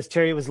 Brian says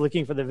Terry was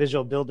looking for the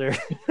visual builder.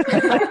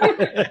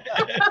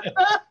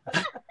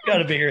 Got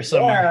to be here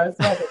somewhere.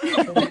 Yeah, I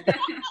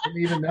didn't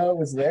even know it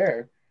was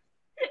there.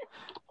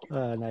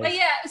 Nice. But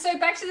yeah, so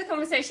back to the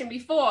conversation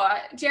before,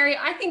 Jerry,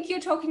 I think you're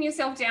talking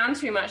yourself down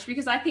too much,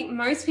 because I think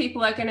most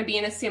people are going to be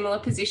in a similar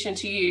position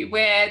to you,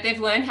 where they've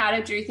learned how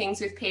to do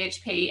things with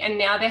PHP and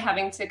now they're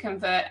having to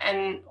convert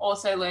and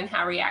also learn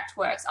how React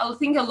works. I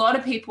think a lot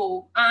of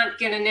people aren't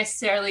going to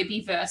necessarily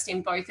be versed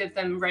in both of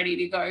them, ready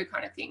to go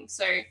kind of thing.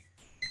 So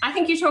I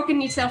think you're talking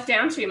yourself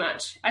down too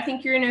much. I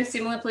think you're in a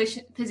similar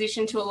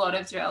position to a lot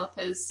of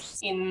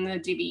developers in the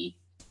Divi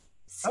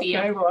sphere.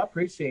 Okay, well, I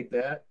appreciate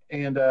that.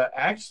 And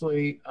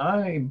actually,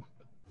 I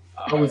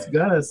was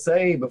gonna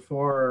say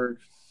before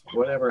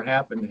whatever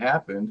happened,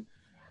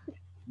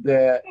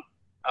 that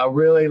I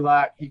really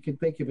like, you can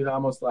think of it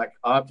almost like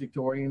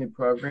object-oriented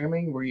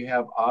programming, where you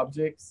have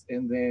objects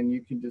and then you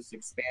can just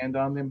expand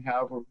on them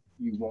however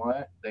you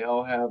want. They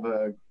all have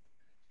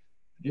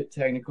get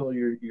technical,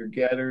 your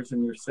getters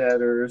and your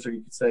setters, or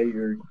you could say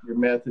your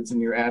methods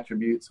and your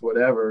attributes,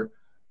 whatever.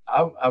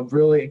 I'm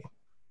really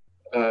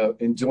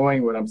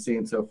enjoying what I'm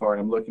seeing so far,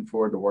 and I'm looking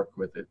forward to work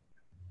with it.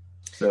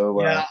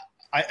 So yeah,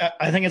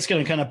 I think it's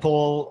going to kind of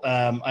pull.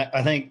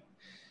 I think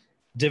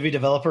Divi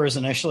developers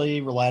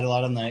initially relied a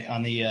lot on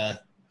the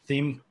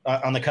theme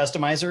on the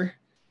customizer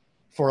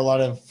for a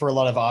lot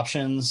of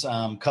options,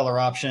 color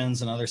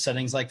options, and other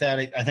settings like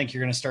that. I think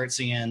you're going to start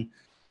seeing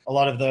a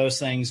lot of those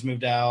things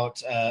moved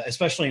out,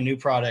 especially in new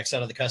products,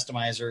 out of the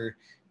customizer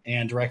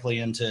and directly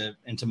into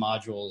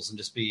modules, and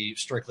just be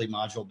strictly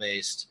module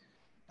based.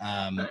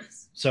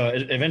 So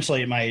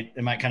eventually it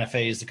might kind of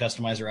phase the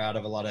customizer out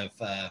of a lot of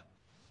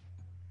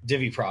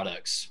Divi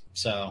products.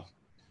 So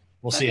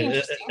we'll see.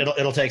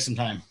 It'll take some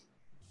time.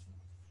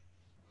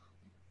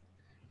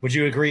 Would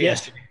you agree?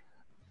 Yes.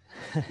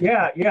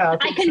 Yeah. I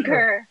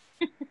concur.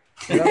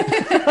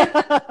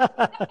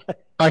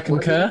 I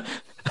concur.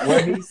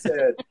 What he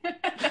said.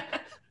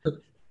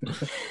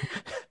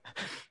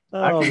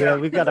 Oh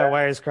man, we've got our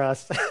wires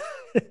crossed.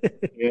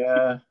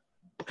 Yeah.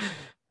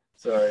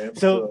 Sorry.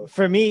 So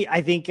for me,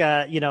 I think,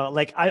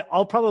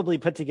 I'll probably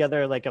put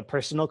together like a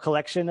personal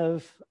collection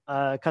of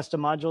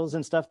custom modules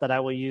and stuff that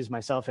I will use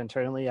myself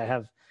internally. I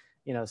have,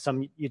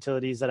 some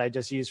utilities that I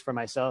just use for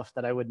myself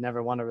that I would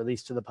never want to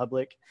release to the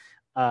public.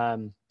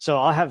 So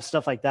I'll have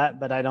stuff like that,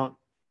 but I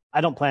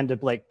don't plan to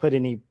put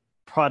any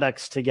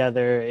products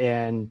together,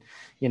 and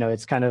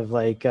it's kind of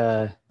like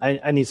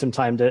I need some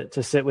time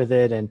to sit with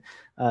it and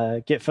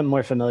get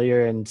more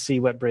familiar and see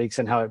what breaks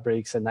and how it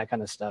breaks and that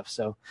kind of stuff.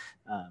 So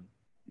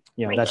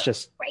that's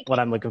just what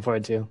I'm looking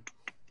forward to.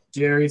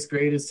 Jerry's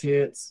greatest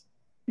hits.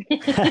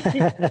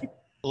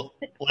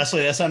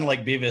 Leslie, that sounded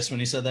like Beavis when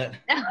he said that.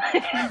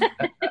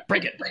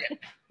 Break it.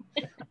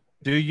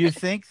 Do you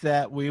think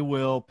that we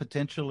will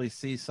potentially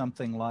see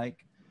something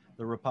like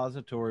the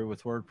repository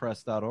with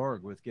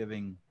WordPress.org, with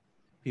giving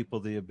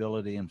people the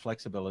ability and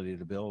flexibility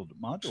to build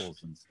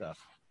modules and stuff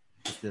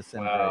with this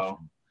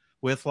integration?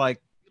 With like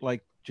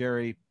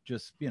Jerry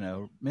just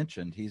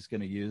mentioned, he's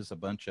going to use a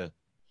bunch of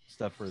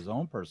stuff for his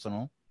own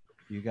personal.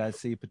 You guys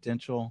see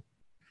potential?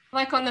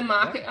 Like on the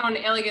market, on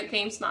Elegant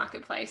Themes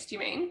Marketplace, do you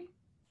mean?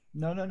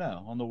 No.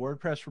 On the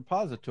WordPress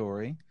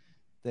repository,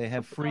 they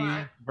have free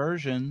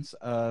versions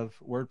of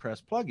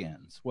WordPress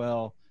plugins.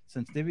 Well,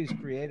 since Divi's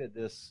created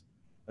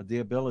the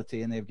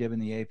ability, and they've given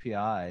the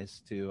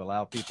APIs to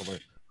allow people to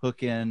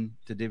hook in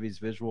to Divi's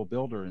Visual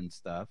Builder and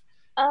stuff.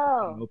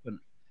 Oh.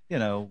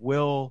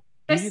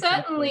 There's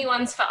certainly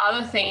ones for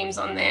other themes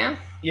on there.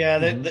 Yeah,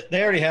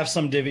 they already have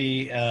some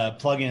Divi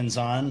plugins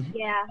on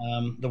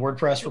the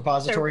WordPress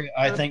repository.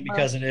 I think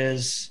because it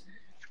is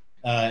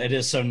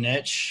so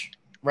niche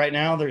right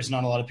now, there's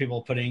not a lot of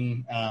people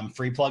putting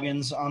free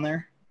plugins on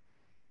there.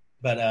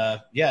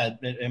 But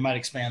it might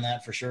expand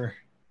that for sure.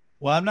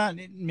 Well, I'm not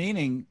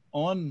meaning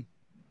on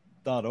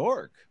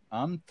 .org.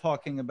 I'm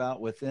talking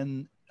about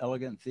within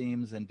Elegant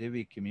Themes and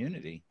Divi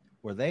community,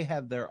 where they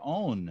have their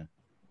own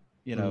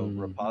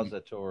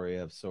repository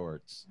of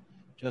sorts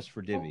just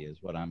for Divi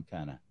is what I'm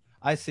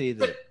I see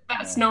that. But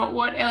that's not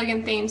what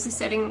Elegant Themes is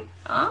setting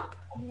up.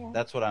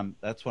 That's what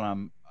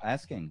I'm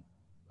asking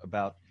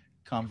about,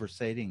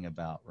 conversating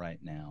about right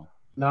now.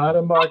 Not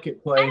a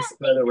marketplace,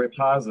 but a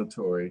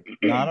repository.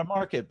 Not a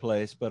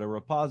marketplace, but a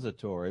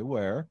repository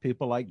where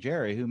people like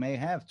Jerry, who may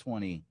have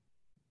 20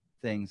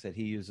 things that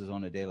he uses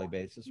on a daily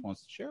basis,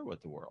 wants to share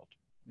with the world.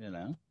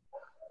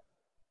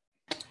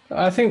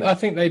 I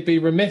think they'd be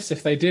remiss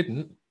if they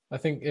didn't. I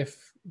think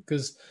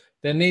because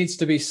there needs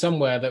to be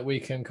somewhere that we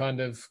can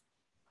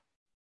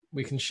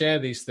share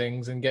these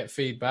things and get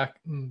feedback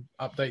and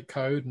update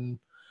code and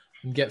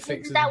get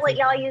fixes. Is that what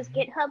y'all use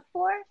GitHub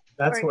for?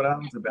 That's what I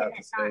was about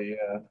to say.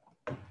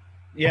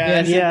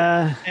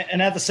 Yeah.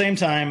 And at the same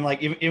time,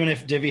 like even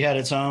if Divi had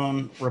its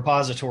own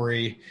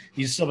repository,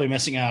 you'd still be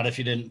missing out if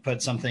you didn't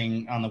put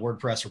something on the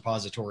WordPress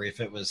repository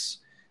if it was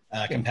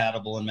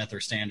compatible and met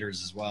their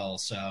standards as well.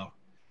 So.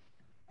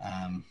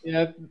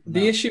 The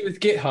issue with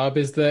GitHub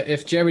is that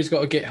if Jerry's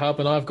got a GitHub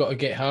and I've got a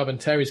GitHub and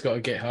Terry's got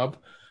a GitHub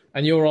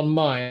and you're on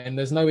mine,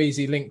 there's no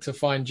easy link to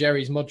find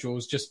Jerry's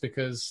modules just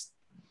because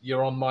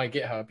you're on my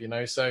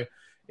GitHub, so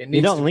it needs.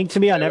 You don't link to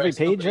me on every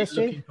page, SJ?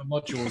 Looking for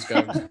modules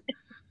goes.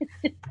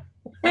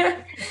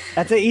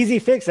 That's an easy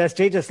fix,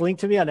 SJ. Just link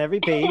to me on every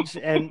page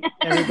and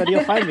everybody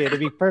will find me. It'll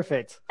be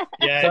perfect.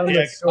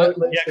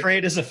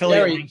 Create as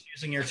affiliate links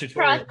using your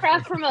tutorial.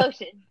 Cross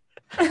promotion.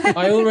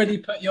 I already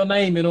put your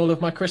name in all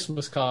of my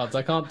Christmas cards.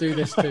 I can't do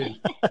this too.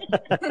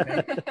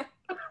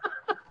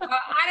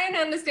 I don't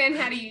understand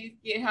how to use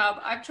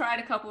GitHub. I've tried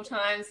a couple of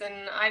times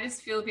and I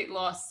just feel a bit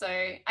lost. So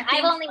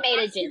I've only made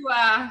a gist.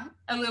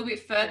 A little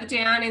bit further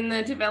down in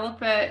the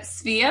developer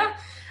sphere.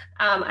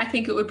 I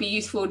think it would be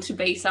useful to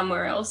be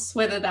somewhere else,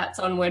 whether that's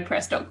on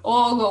WordPress.org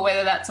or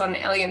whether that's on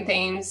Elegant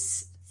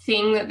Themes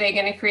thing that they're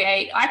going to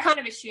create. I kind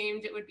of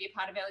assumed it would be a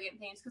part of Elegant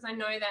Themes because I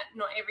know that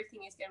not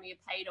everything is going to be a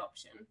paid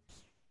option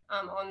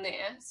on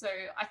there. So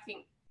I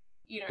think,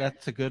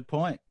 that's a good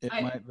point.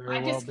 I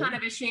just kind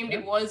of assumed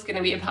it was going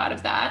to be a part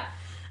of that.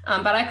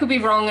 But I could be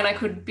wrong and I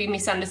could be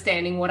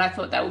misunderstanding what I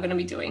thought they were going to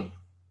be doing.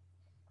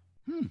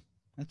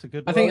 That's a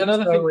good point. I think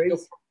another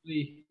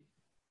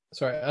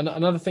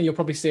thing you'll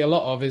probably see a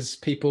lot of is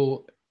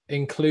people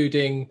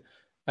including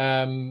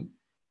a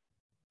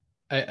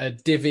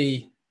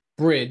Divi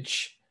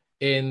bridge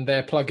in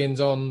their plugins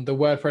on the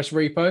WordPress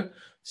repo.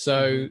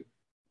 So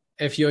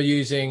if you're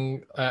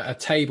using a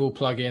table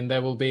plugin,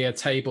 there will be a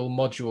table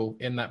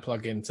module in that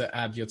plugin to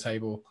add your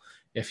table.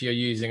 If you're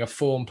using a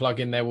form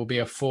plugin, there will be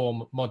a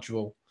form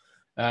module.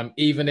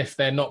 Even if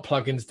they're not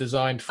plugins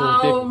designed for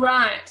Divi.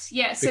 Right.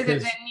 Yeah, so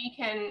that then you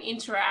can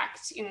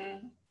interact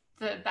in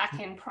the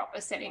back-end proper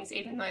settings,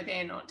 even though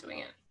they're not doing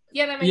it.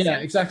 Yeah, that makes sense.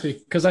 Yeah, exactly.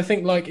 Because I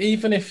think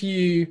even if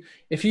you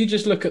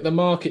just look at the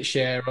market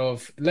share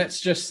of, let's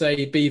just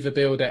say Beaver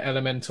Builder,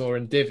 Elementor,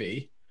 and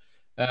Divi,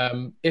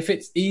 if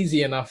it's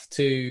easy enough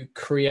to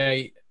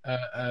create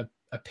a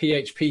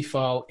PHP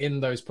file in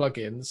those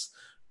plugins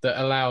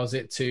that allows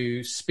it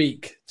to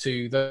speak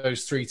to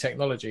those three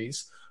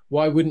technologies,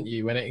 why wouldn't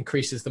you when it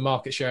increases the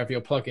market share of your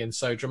plugin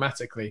so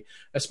dramatically?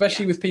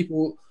 Especially with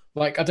people,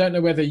 I don't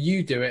know whether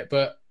you do it,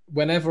 but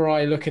whenever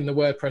I look in the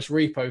WordPress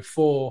repo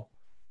for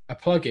a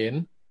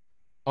plugin,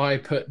 I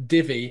put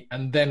Divi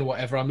and then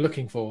whatever I'm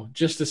looking for,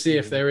 just to see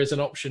if there is an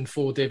option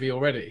for Divi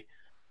already.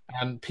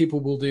 And people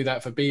will do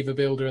that for Beaver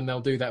Builder and they'll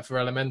do that for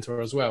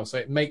Elementor as well. So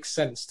it makes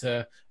sense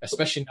to,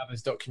 especially now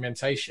there's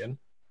documentation,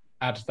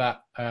 add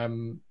that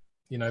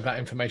that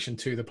information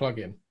to the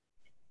plugin.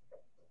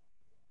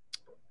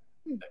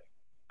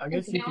 I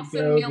guess you could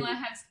Nelson go. Miller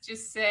has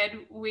just said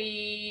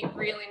we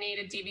really need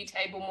a Divi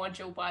table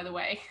module, by the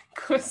way,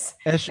 because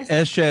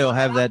SJ will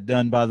have that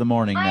done by the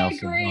morning, I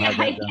Nelson. agree. We'll have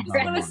that I done just by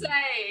the want to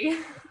morning. say,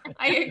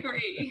 I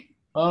agree.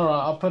 All right,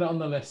 I'll put it on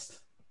the list.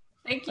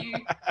 Thank you.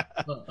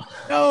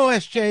 No,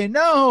 SJ,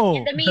 no.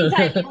 In the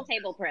meantime, you will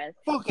table press.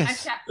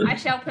 Focus. I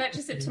shall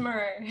purchase it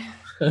tomorrow.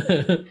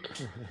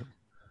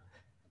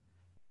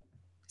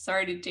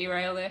 Sorry to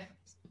derail there.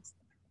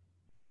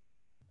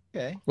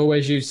 Okay.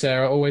 Always you,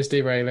 Sarah. Always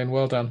derailing.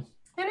 Well done.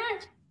 I know.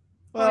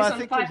 Well, Always I on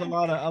think fire. there's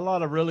a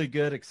lot of really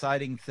good,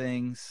 exciting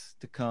things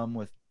to come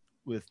with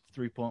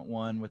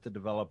 3.1 with the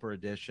developer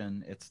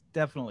edition. It's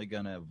definitely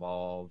going to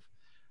evolve.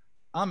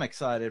 I'm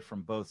excited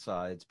from both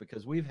sides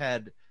because we've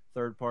had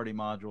third-party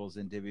modules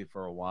in Divi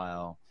for a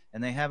while,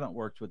 and they haven't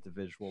worked with the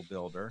Visual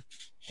Builder,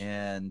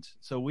 and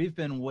so we've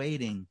been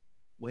waiting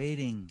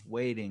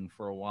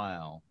for a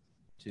while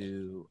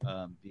to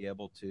be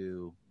able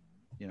to,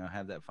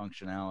 have that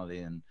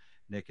functionality, and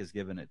Nick has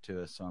given it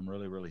to us, so I'm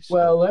really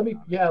Well, let me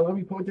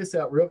point this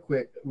out real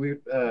quick. We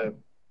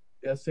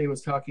SJ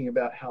was talking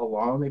about how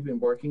long they've been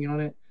working on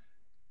it.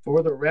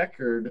 For the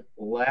record,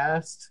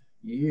 last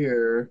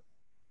year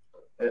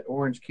at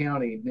Orange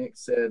County, Nick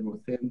said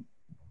within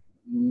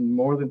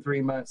more than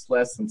 3 months,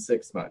 less than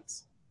 6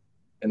 months,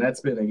 and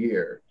that's been a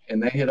year.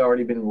 And they had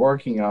already been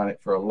working on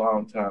it for a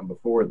long time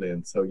before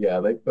then. So yeah,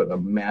 they put a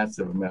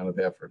massive amount of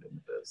effort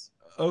into this.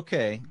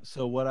 Okay,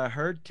 so what I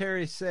heard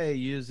Terry say,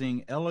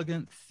 using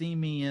elegant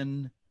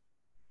Themian,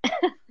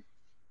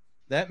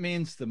 that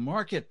means the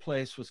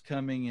marketplace was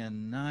coming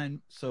in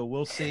 9, so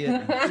we'll see it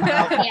in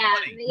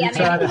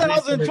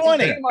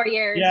 2020. 3 more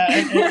years.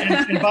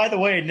 Yeah, and by the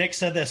way, Nick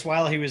said this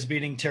while he was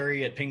beating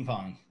Terry at ping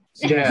pong.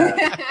 Yeah,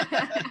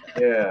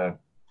 yeah.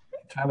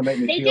 Trying to make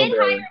me They feel did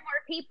better. hire more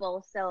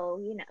people,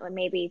 so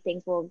maybe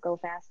things will go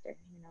faster.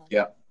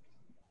 Yeah.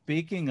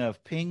 Speaking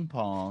of ping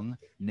pong,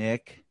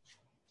 Nick,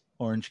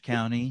 Orange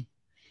County,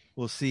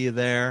 we'll see you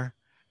there.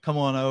 Come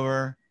on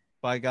over.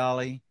 By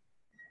golly,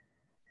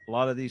 a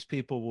lot of these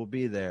people will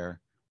be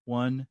there.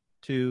 1,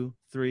 2,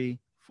 3,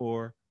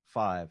 4,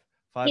 5.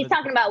 He's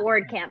talking about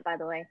WordCamp, by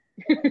the way.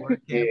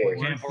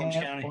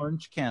 WordCamp,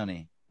 Orange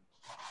County.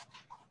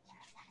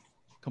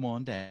 Come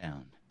on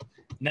down.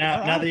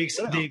 Now the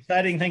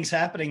exciting things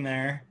happening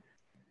there.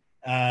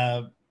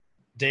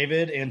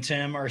 David and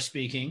Tim are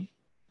speaking.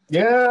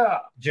 Yeah.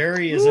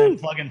 Jerry is in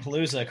Plug and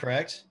Palooza,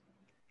 correct?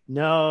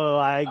 No,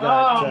 I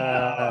got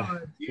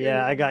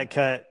I got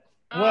cut.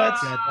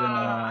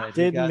 What?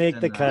 Didn't make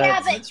the cut.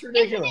 Yeah, but That's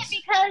ridiculous. isn't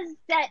it because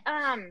that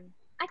I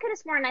could have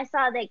sworn I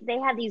saw they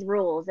had these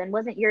rules, and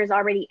wasn't yours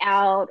already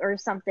out or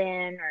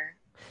something? Or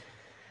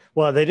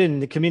Well, they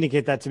didn't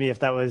communicate that to me if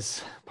that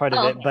was part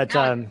of it, okay. but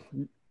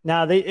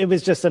no, it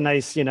was just a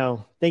nice,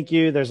 thank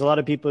you. There's a lot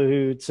of people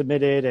who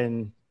submitted,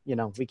 and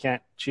we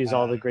can't choose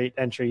all the great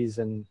entries,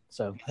 and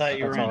so I thought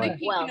you were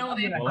that's all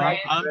on.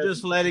 I'm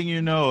just letting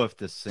you know if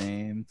the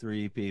same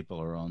 3 people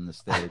are on the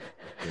stage.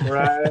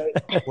 Right.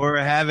 We're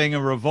having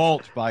a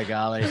revolt, by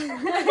golly.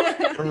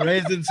 We're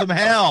raising some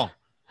hell.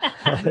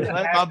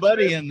 Let my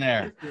buddy in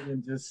there.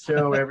 And just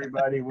show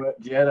everybody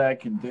what Jedi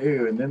can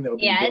do, and then they'll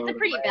be yeah, it's blown a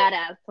pretty away.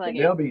 badass And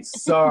they'll plugin. be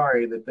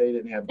sorry that they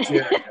didn't have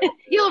Jedi.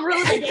 You'll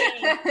rule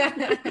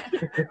the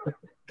day.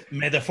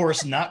 May the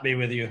force not be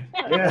with you.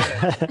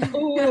 Yeah.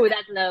 Ooh,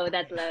 that's low.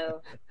 That's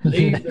low.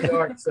 Leave the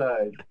dark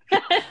side.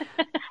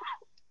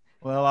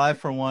 Well, I,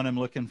 for one, am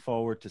looking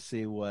forward to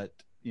see what,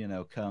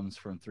 comes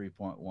from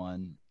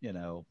 3.1.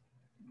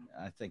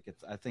 I think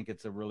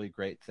it's a really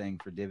great thing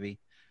for Divi.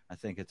 I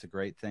think it's a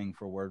great thing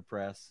for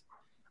WordPress.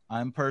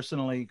 I'm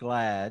personally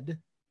glad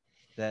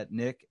that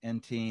Nick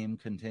and team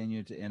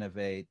continue to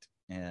innovate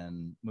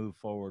and move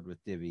forward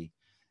with Divi,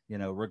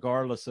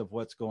 regardless of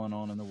what's going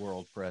on in the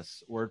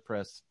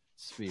WordPress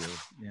sphere,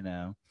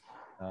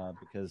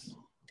 because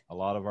a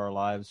lot of our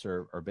lives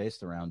are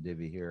based around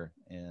Divi here,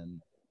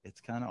 and it's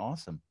kind of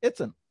awesome.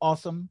 It's an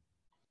awesome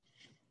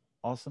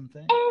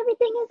thing.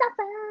 Everything is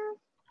awesome.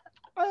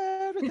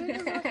 Everything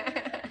is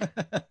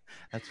awesome.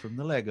 That's from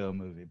the Lego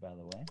movie, by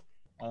the way.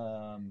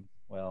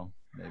 Well,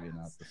 maybe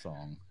not the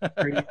song.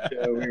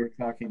 Pre-show, we were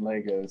talking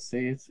Legos.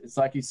 See, it's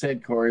like you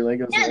said, Corey.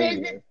 Legos. Yeah, are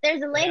everywhere.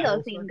 there's a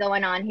Lego theme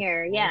going on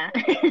here. Yeah.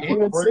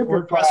 Even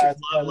WordPressers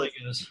love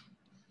Legos.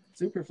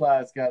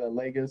 Superfly's got a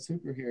Lego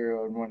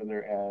superhero in one of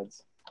their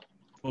ads.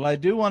 Well, I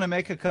do want to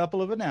make a couple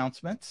of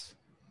announcements,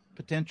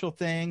 potential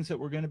things that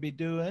we're going to be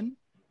doing,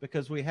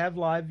 because we have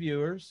live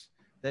viewers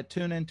that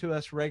tune into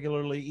us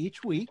regularly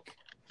each week.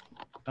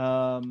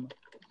 I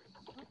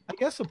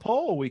guess a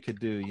poll we could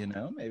do,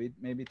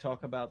 maybe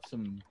talk about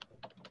some,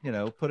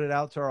 put it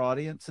out to our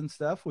audience and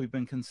stuff. We've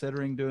been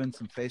considering doing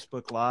some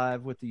Facebook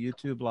Live with the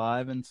YouTube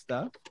Live and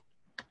stuff.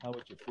 How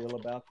would you feel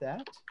about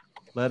that?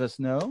 Let us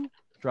know.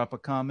 Drop a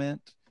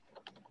comment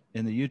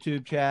in the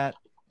YouTube chat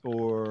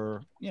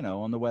or,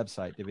 on the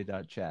website,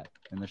 divi.chat,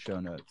 in the show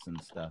notes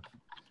and stuff.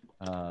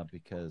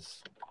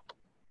 Because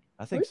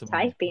I think Who's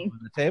typing?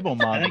 The table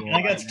module. I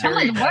think that's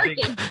Terry. Someone's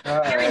working.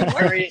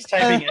 Terry is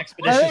typing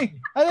expeditiously.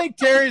 I think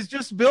Terry's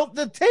just built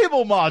the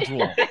table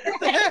module.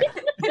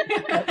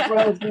 That's what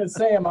I was going to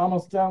say. I'm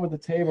almost done with the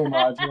table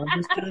module. I'm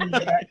just doing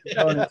the back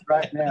components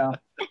right now.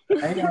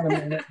 Hang on a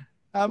minute.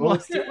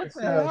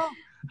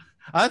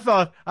 I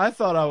thought I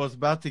was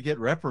about to get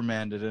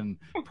reprimanded in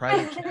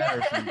private chat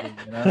or something.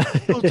 You know?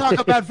 We'll talk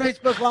about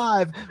Facebook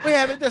Live. We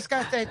haven't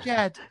discussed that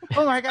yet.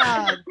 Oh my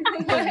God!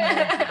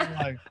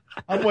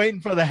 I'm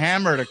waiting for the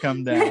hammer to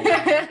come down.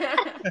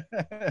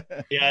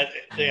 Yeah.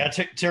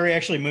 Terry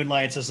actually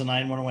moonlights as a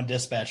 911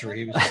 dispatcher.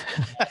 He was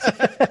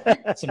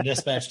some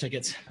dispatch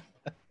tickets.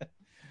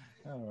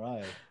 All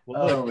right.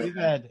 Well, look,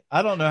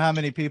 I don't know how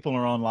many people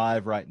are on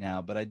live right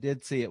now, but I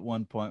did see at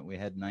one point we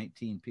had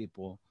 19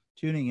 people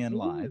tuning in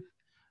live.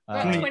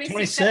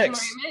 26 at the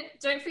moment.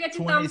 Don't forget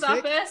to thumbs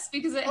up us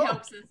because it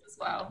helps us as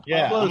well.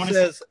 Yeah, I want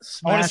to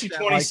see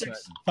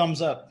 26 thumbs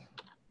up.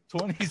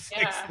 26.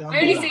 Yeah. I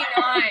only see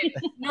 9.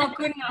 Not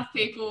good enough,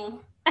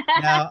 people.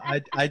 Now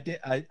I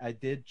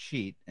did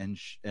cheat and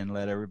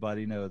let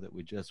everybody know that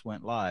we just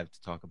went live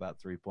to talk about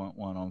 3.1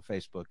 on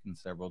Facebook and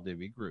several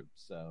Divi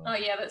groups. So oh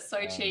yeah, that's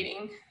so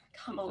cheating.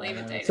 Can't believe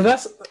it, David. So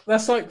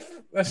that's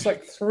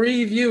like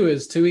 3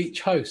 viewers to each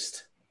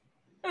host.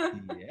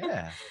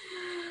 Yeah.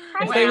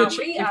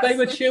 If they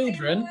were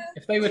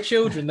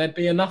children, there'd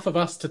be enough of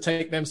us to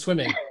take them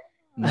swimming.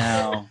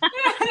 Now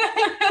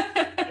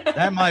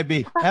that might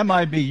be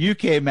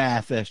UK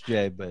math,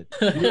 SJ, but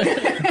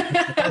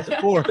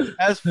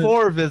that's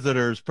 4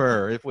 visitors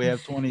per if we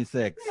have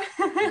 26.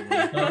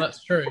 No,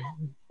 that's true.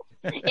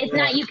 It's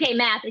not UK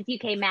math, it's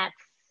UK maths.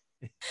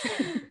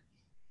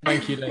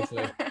 Thank you,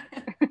 Leslie.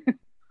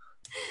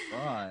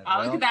 Right.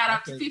 Look at that,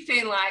 up to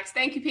 15 likes.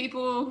 Thank you,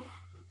 people.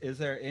 Is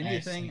there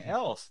anything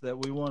else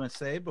that we want to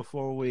say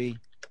before we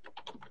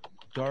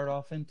dart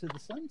off into the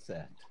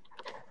sunset?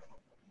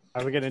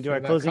 Are we going to do our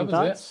closing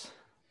thoughts?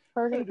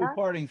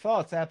 Parting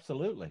thoughts,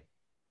 absolutely.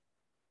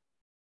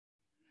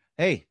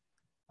 Hey,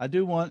 I'm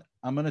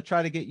going to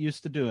try to get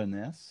used to doing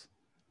this.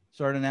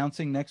 Start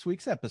announcing next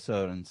week's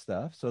episode and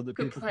stuff so that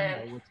people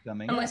can know what's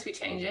coming. Unless we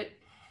change it.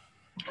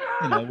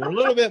 You know, we're a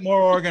little bit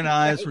more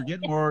organized. We're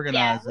getting more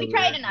organized. Yeah, we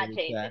try to not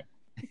change it.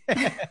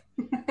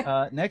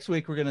 Next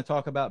week, we're going to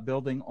talk about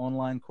building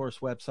online course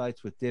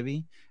websites with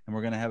Divi, and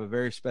we're going to have a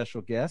very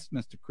special guest,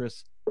 Mr.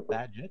 Chris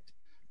Badgett,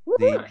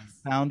 the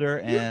founder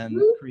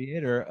and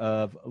creator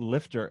of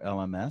Lifter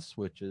LMS,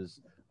 which is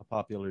a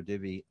popular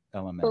Divi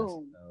LMS.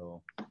 Boom.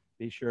 So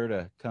be sure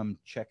to come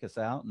check us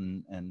out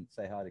and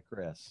say hi to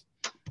Chris.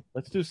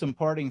 Let's do some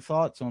parting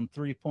thoughts on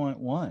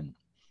 3.1.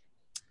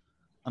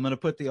 I'm going to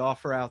put the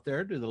offer out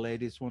there. Do the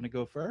ladies want to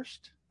go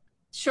first?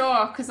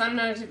 Sure, because I'm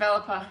not a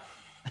developer.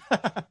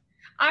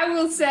 I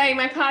will say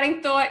my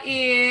parting thought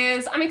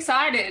is I'm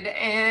excited,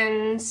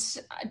 and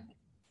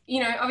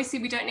obviously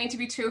we don't need to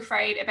be too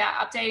afraid about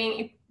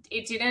updating.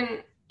 It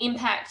didn't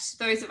impact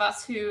those of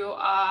us who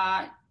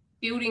are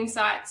building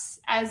sites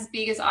as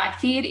big as I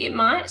feared it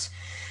might,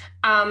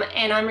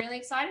 and I'm really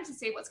excited to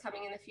see what's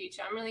coming in the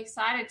future. I'm really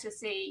excited to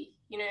see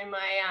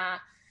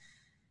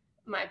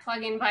my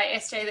plugin by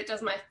SJ that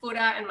does my footer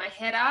and my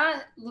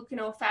header looking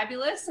all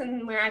fabulous,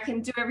 and where I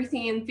can do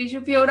everything in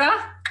Visual Builder.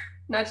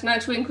 Nudge,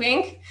 nudge, wink,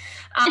 wink.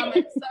 So, I'm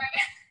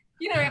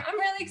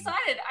really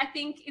excited. I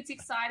think it's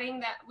exciting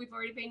that we've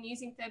already been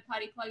using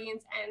third-party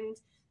plugins, and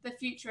the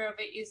future of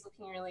it is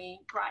looking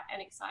really bright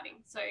and exciting.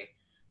 So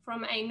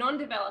from a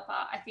non-developer,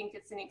 I think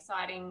it's an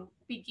exciting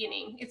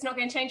beginning. It's not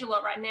going to change a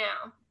lot right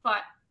now,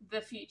 but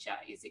the future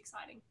is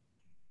exciting.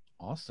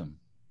 Awesome.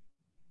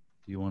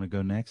 Do you want to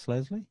go next,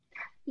 Leslie?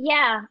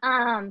 Yeah,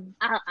 I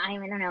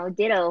don't know,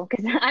 ditto,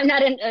 because I'm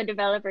not a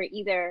developer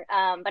either.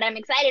 But I'm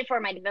excited for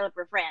my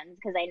developer friends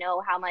because I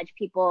know how much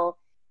people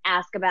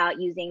ask about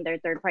using their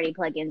third-party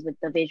plugins with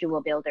the Visual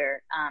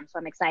Builder. So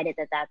I'm excited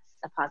that that's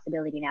a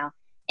possibility now.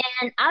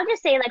 And I'll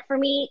just say, like, for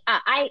me,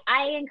 I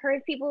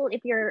encourage people,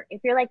 if you're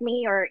like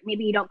me, or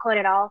maybe you don't code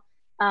at all,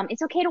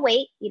 it's okay to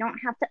wait. You don't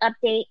have to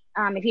update.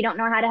 If you don't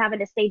know how to have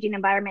a staging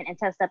environment and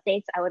test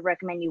updates, I would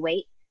recommend you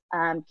wait.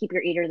 Keep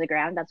your ear to the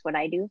ground. That's what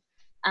I do.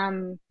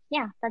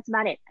 Yeah, that's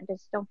about it.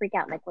 Just don't freak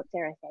out, like what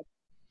Sarah said.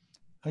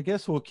 I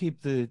guess we'll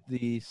keep the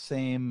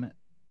same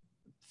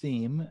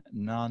theme,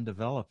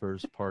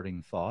 non-developers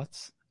parting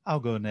thoughts. I'll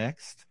go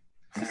next.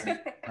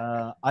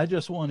 I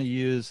just want to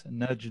use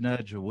nudge,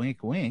 nudge,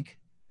 wink, wink,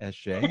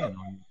 SJ, and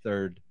on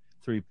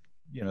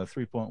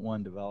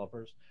 3.1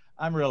 developers.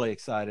 I'm really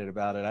excited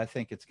about it. I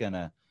think it's going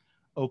to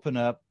open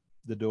up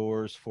the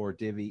doors for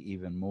Divi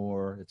even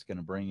more. It's going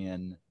to bring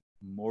in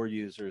more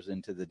users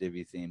into the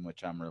Divi theme,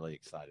 which I'm really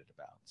excited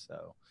about.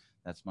 So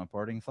that's my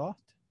parting thought.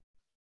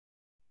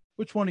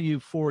 Which one of you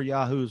 4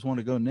 Yahoos want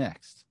to go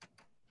next?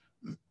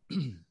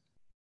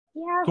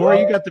 Yeah,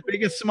 Corey, you got the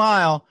biggest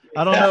smile.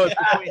 I don't know. It's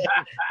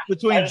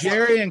between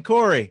Jerry and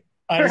Corey.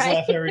 I just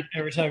laugh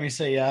every time you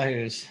say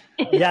Yahoos.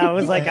 Yeah, I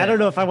was like, I don't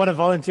know if I want to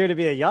volunteer to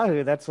be a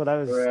Yahoo. That's what I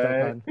was stuck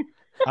on.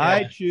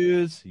 I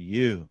choose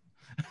you.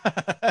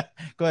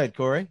 Go ahead,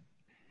 Corey.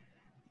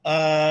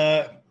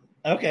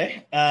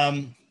 Okay.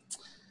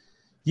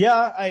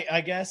 Yeah,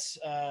 I guess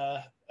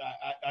I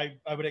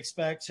would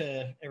expect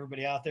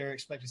everybody out there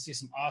expect to see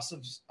some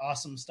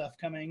awesome stuff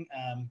coming.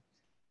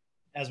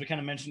 As we kind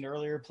of mentioned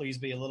earlier, please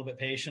be a little bit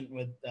patient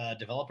with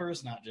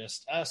developers, not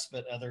just us,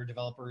 but other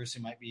developers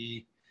who might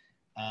be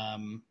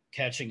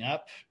catching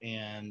up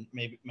and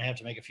may have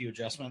to make a few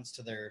adjustments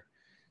to their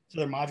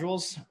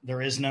modules.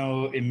 There is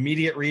no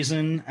immediate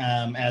reason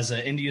as an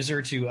end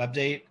user to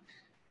update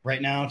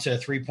right now to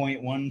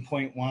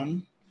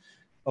 3.1.1,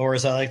 or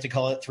as I like to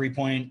call it,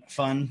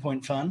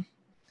 3.fun.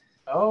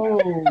 Oh.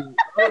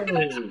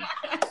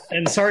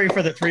 And sorry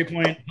for the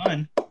 3-point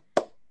pun,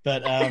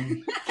 but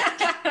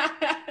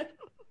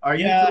are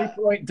you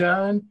 3-point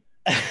done?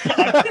 I'm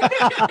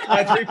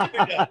 3-point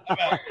done.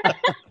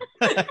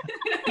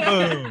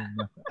 Boom.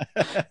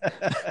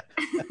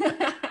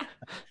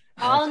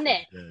 All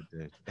Nick. Who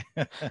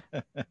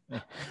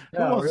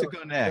wants to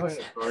go next?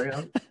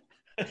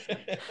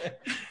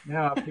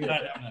 Now I feel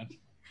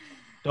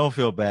Don't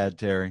feel bad,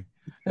 Terry.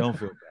 Don't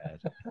feel bad.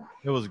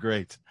 It was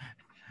great.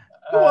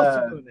 Who wants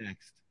to go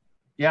next?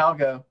 Yeah, I'll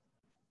go.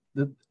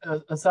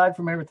 Aside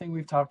from everything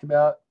we've talked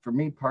about, for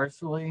me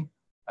personally,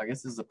 I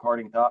guess this is a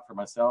parting thought for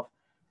myself.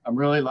 I'm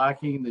really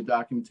liking the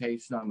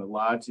documentation on the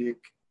logic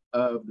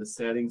of the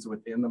settings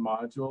within the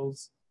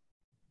modules.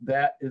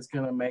 That is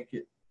going to make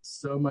it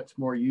so much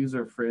more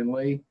user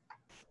friendly.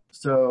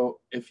 So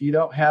if you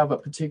don't have a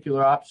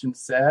particular option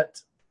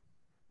set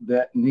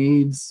that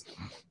needs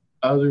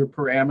other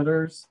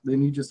parameters,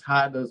 then you just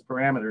hide those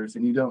parameters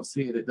and you don't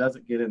see it. It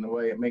doesn't get in the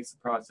way. It makes the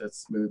process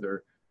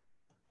smoother.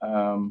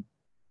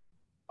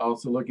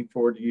 Also looking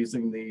forward to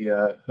using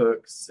the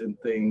hooks and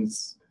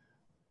things.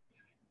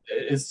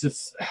 It's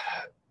just,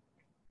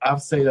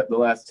 I've stayed up the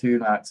last 2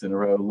 nights in a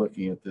row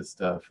looking at this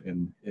stuff,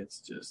 and it's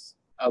just,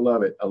 I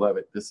love it. I love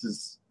it. This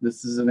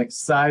is an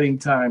exciting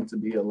time to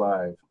be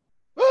alive.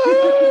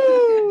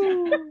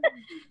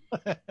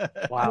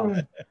 Wow.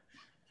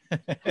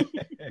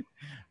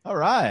 All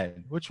right.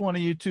 Which one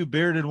of you two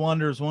bearded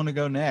wonders want to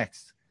go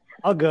next?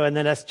 I'll go, and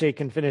then SJ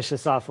can finish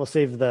this off. We'll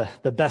save the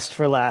best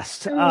for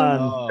last. Then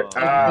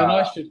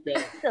I should go.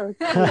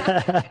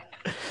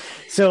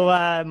 So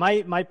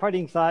my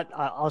parting thought,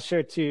 I'll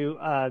share too,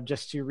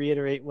 just to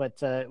reiterate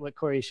what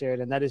Corey shared,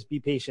 and that is be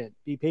patient.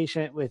 Be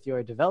patient with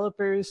your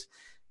developers.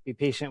 Be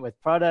patient with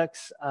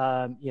products.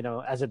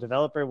 As a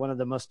developer, one of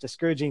the most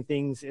discouraging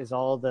things is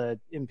all the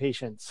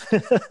impatience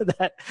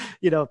that,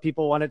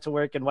 people want it to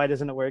work and why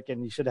doesn't it work?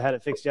 And you should have had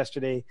it fixed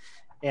yesterday.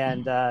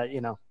 And,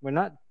 we're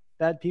not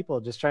bad people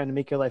just trying to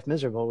make your life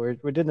miserable. We're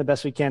doing the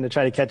best we can to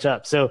try to catch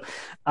up. So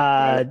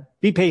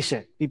be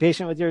patient. Be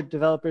patient with your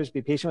developers.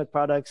 Be patient with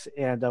products,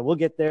 and we'll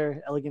get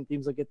there. Elegant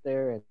Themes will get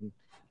there, and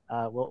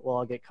we'll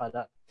all get caught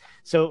up.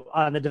 So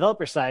on the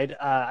developer side,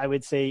 I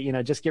would say,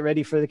 just get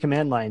ready for the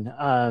command line.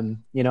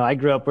 I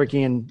grew up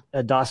working in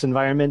a DOS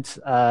environment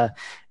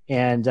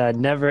and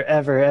never,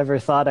 ever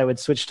thought I would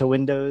switch to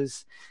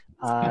Windows.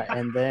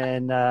 And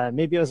then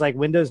maybe it was like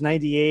Windows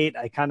 98.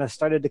 I kind of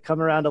started to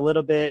come around a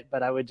little bit,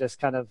 but I would just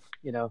kind of,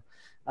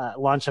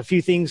 launch a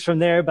few things from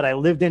there. But I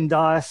lived in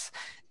DOS.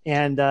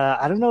 And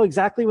I don't know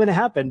exactly when it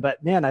happened,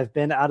 but man, I've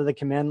been out of the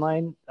command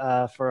line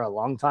for a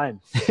long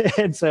time.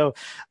 And so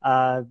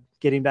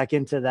getting back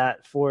into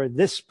that for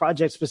this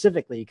project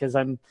specifically, because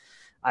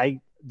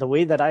the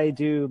way that I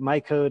do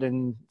my code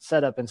and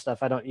setup and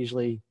stuff, I don't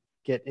usually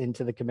get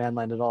into the command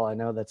line at all. I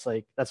know that's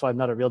why I'm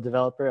not a real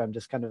developer. I'm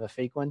just kind of a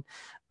fake one.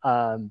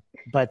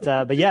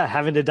 But yeah,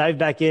 having to dive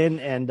back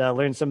in and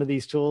learn some of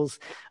these tools,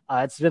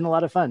 it's been a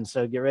lot of fun.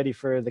 So get ready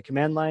for the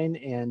command line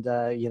and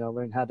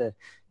learn how to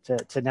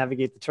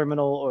navigate the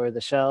terminal or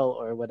the shell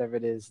or whatever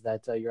it is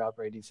that your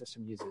operating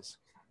system uses.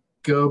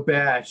 Go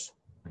Bash.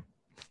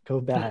 Go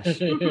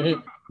Bash.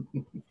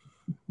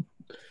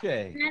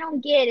 Okay. I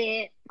don't get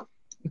it.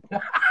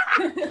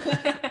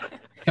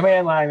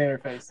 Command line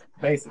interface,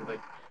 basically.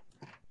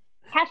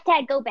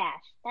 Hashtag Go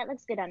Bash. That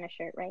looks good on a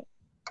shirt, right?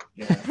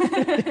 Yeah.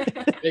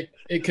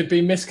 It could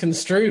be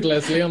misconstrued,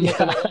 Leslie. I'm not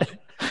gonna lie.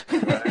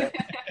 Right.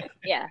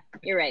 Yeah,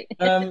 you're right.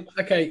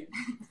 Okay,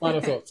 final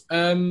thoughts.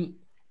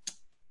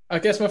 I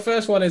guess my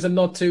first one is a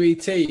nod to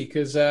ET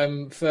because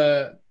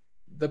for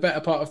the better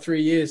part of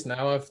 3 years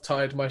now, I've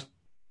tied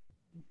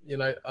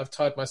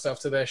myself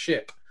to their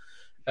ship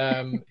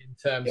in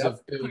terms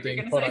of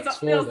building products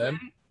for them.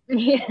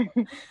 Yeah.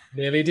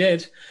 Nearly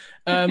did.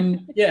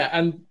 And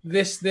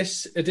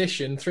this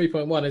edition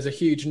 3.1 is a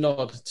huge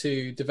nod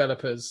to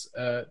developers.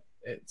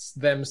 It's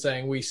them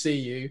saying we see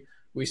you,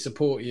 we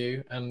support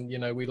you, and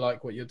we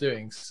like what you're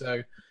doing.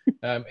 So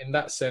in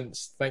that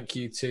sense, thank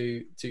you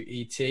to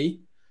ET.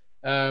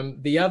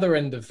 The other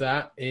end of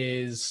that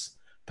is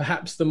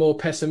perhaps the more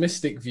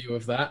pessimistic view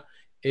of that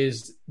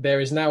is there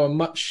is now a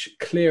much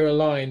clearer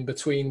line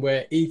between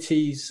where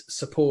ET's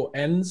support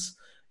ends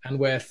and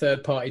where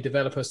third-party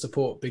developer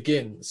support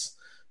begins.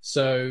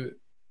 So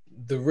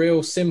the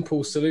real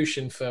simple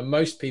solution for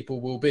most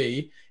people will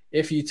be,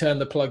 if you turn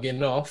the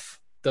plugin off,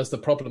 does the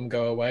problem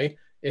go away?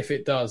 If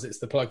it does, it's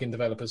the plugin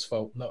developer's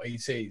fault, not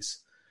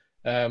ET's.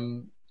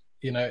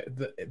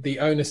 The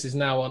onus is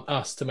now on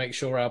us to make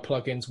sure our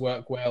plugins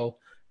work well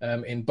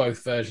in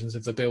both versions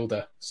of the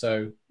builder.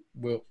 So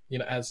we'll,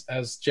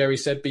 as Jerry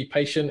said, be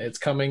patient. It's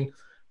coming,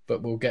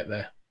 but we'll get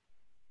there.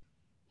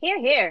 Here,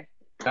 here.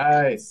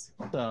 Nice.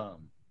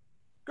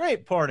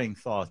 Great parting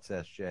thoughts,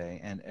 SJ,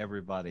 and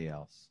everybody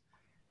else.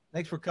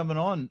 Thanks for coming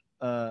on,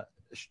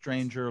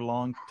 stranger,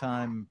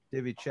 long-time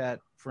Divi Chat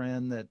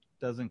friend that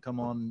doesn't come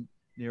on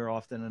near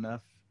often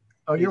enough.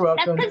 Oh, you're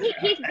welcome. That's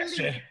because he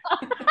keeps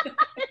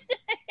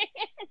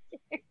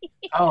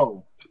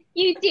Oh.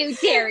 You too,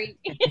 Terry.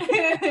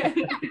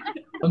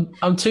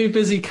 I'm too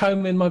busy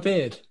combing my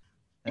beard.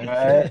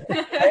 Hey,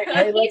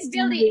 He's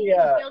building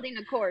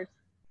a course.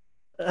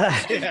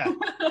 Yeah.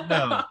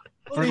 No.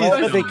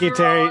 No, thank you,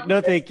 Terry.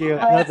 No, thank you.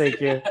 No,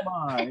 thank you. Come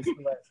on, it's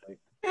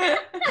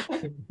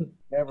Leslie.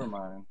 Never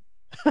mind.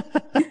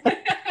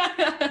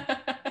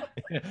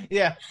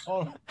 Yeah.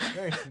 Oh,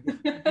 you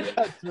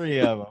got 3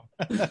 of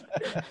them.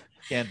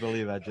 Can't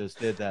believe I just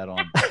did that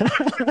on.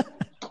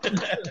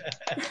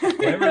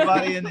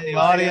 Everybody in the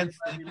audience,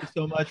 thank you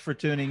so much for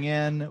tuning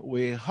in.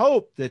 We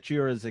hope that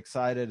you're as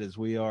excited as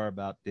we are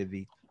about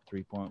Divi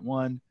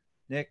 3.1.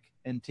 Nick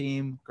and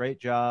team, great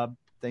job.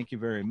 Thank you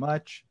very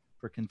much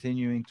for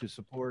continuing to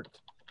support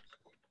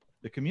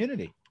the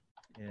community.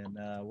 And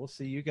we'll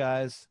see you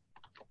guys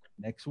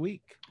next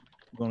week.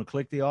 I'm going to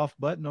click the off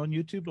button on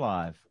YouTube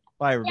Live.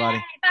 Bye, everybody.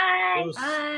 Yay, bye. Bye.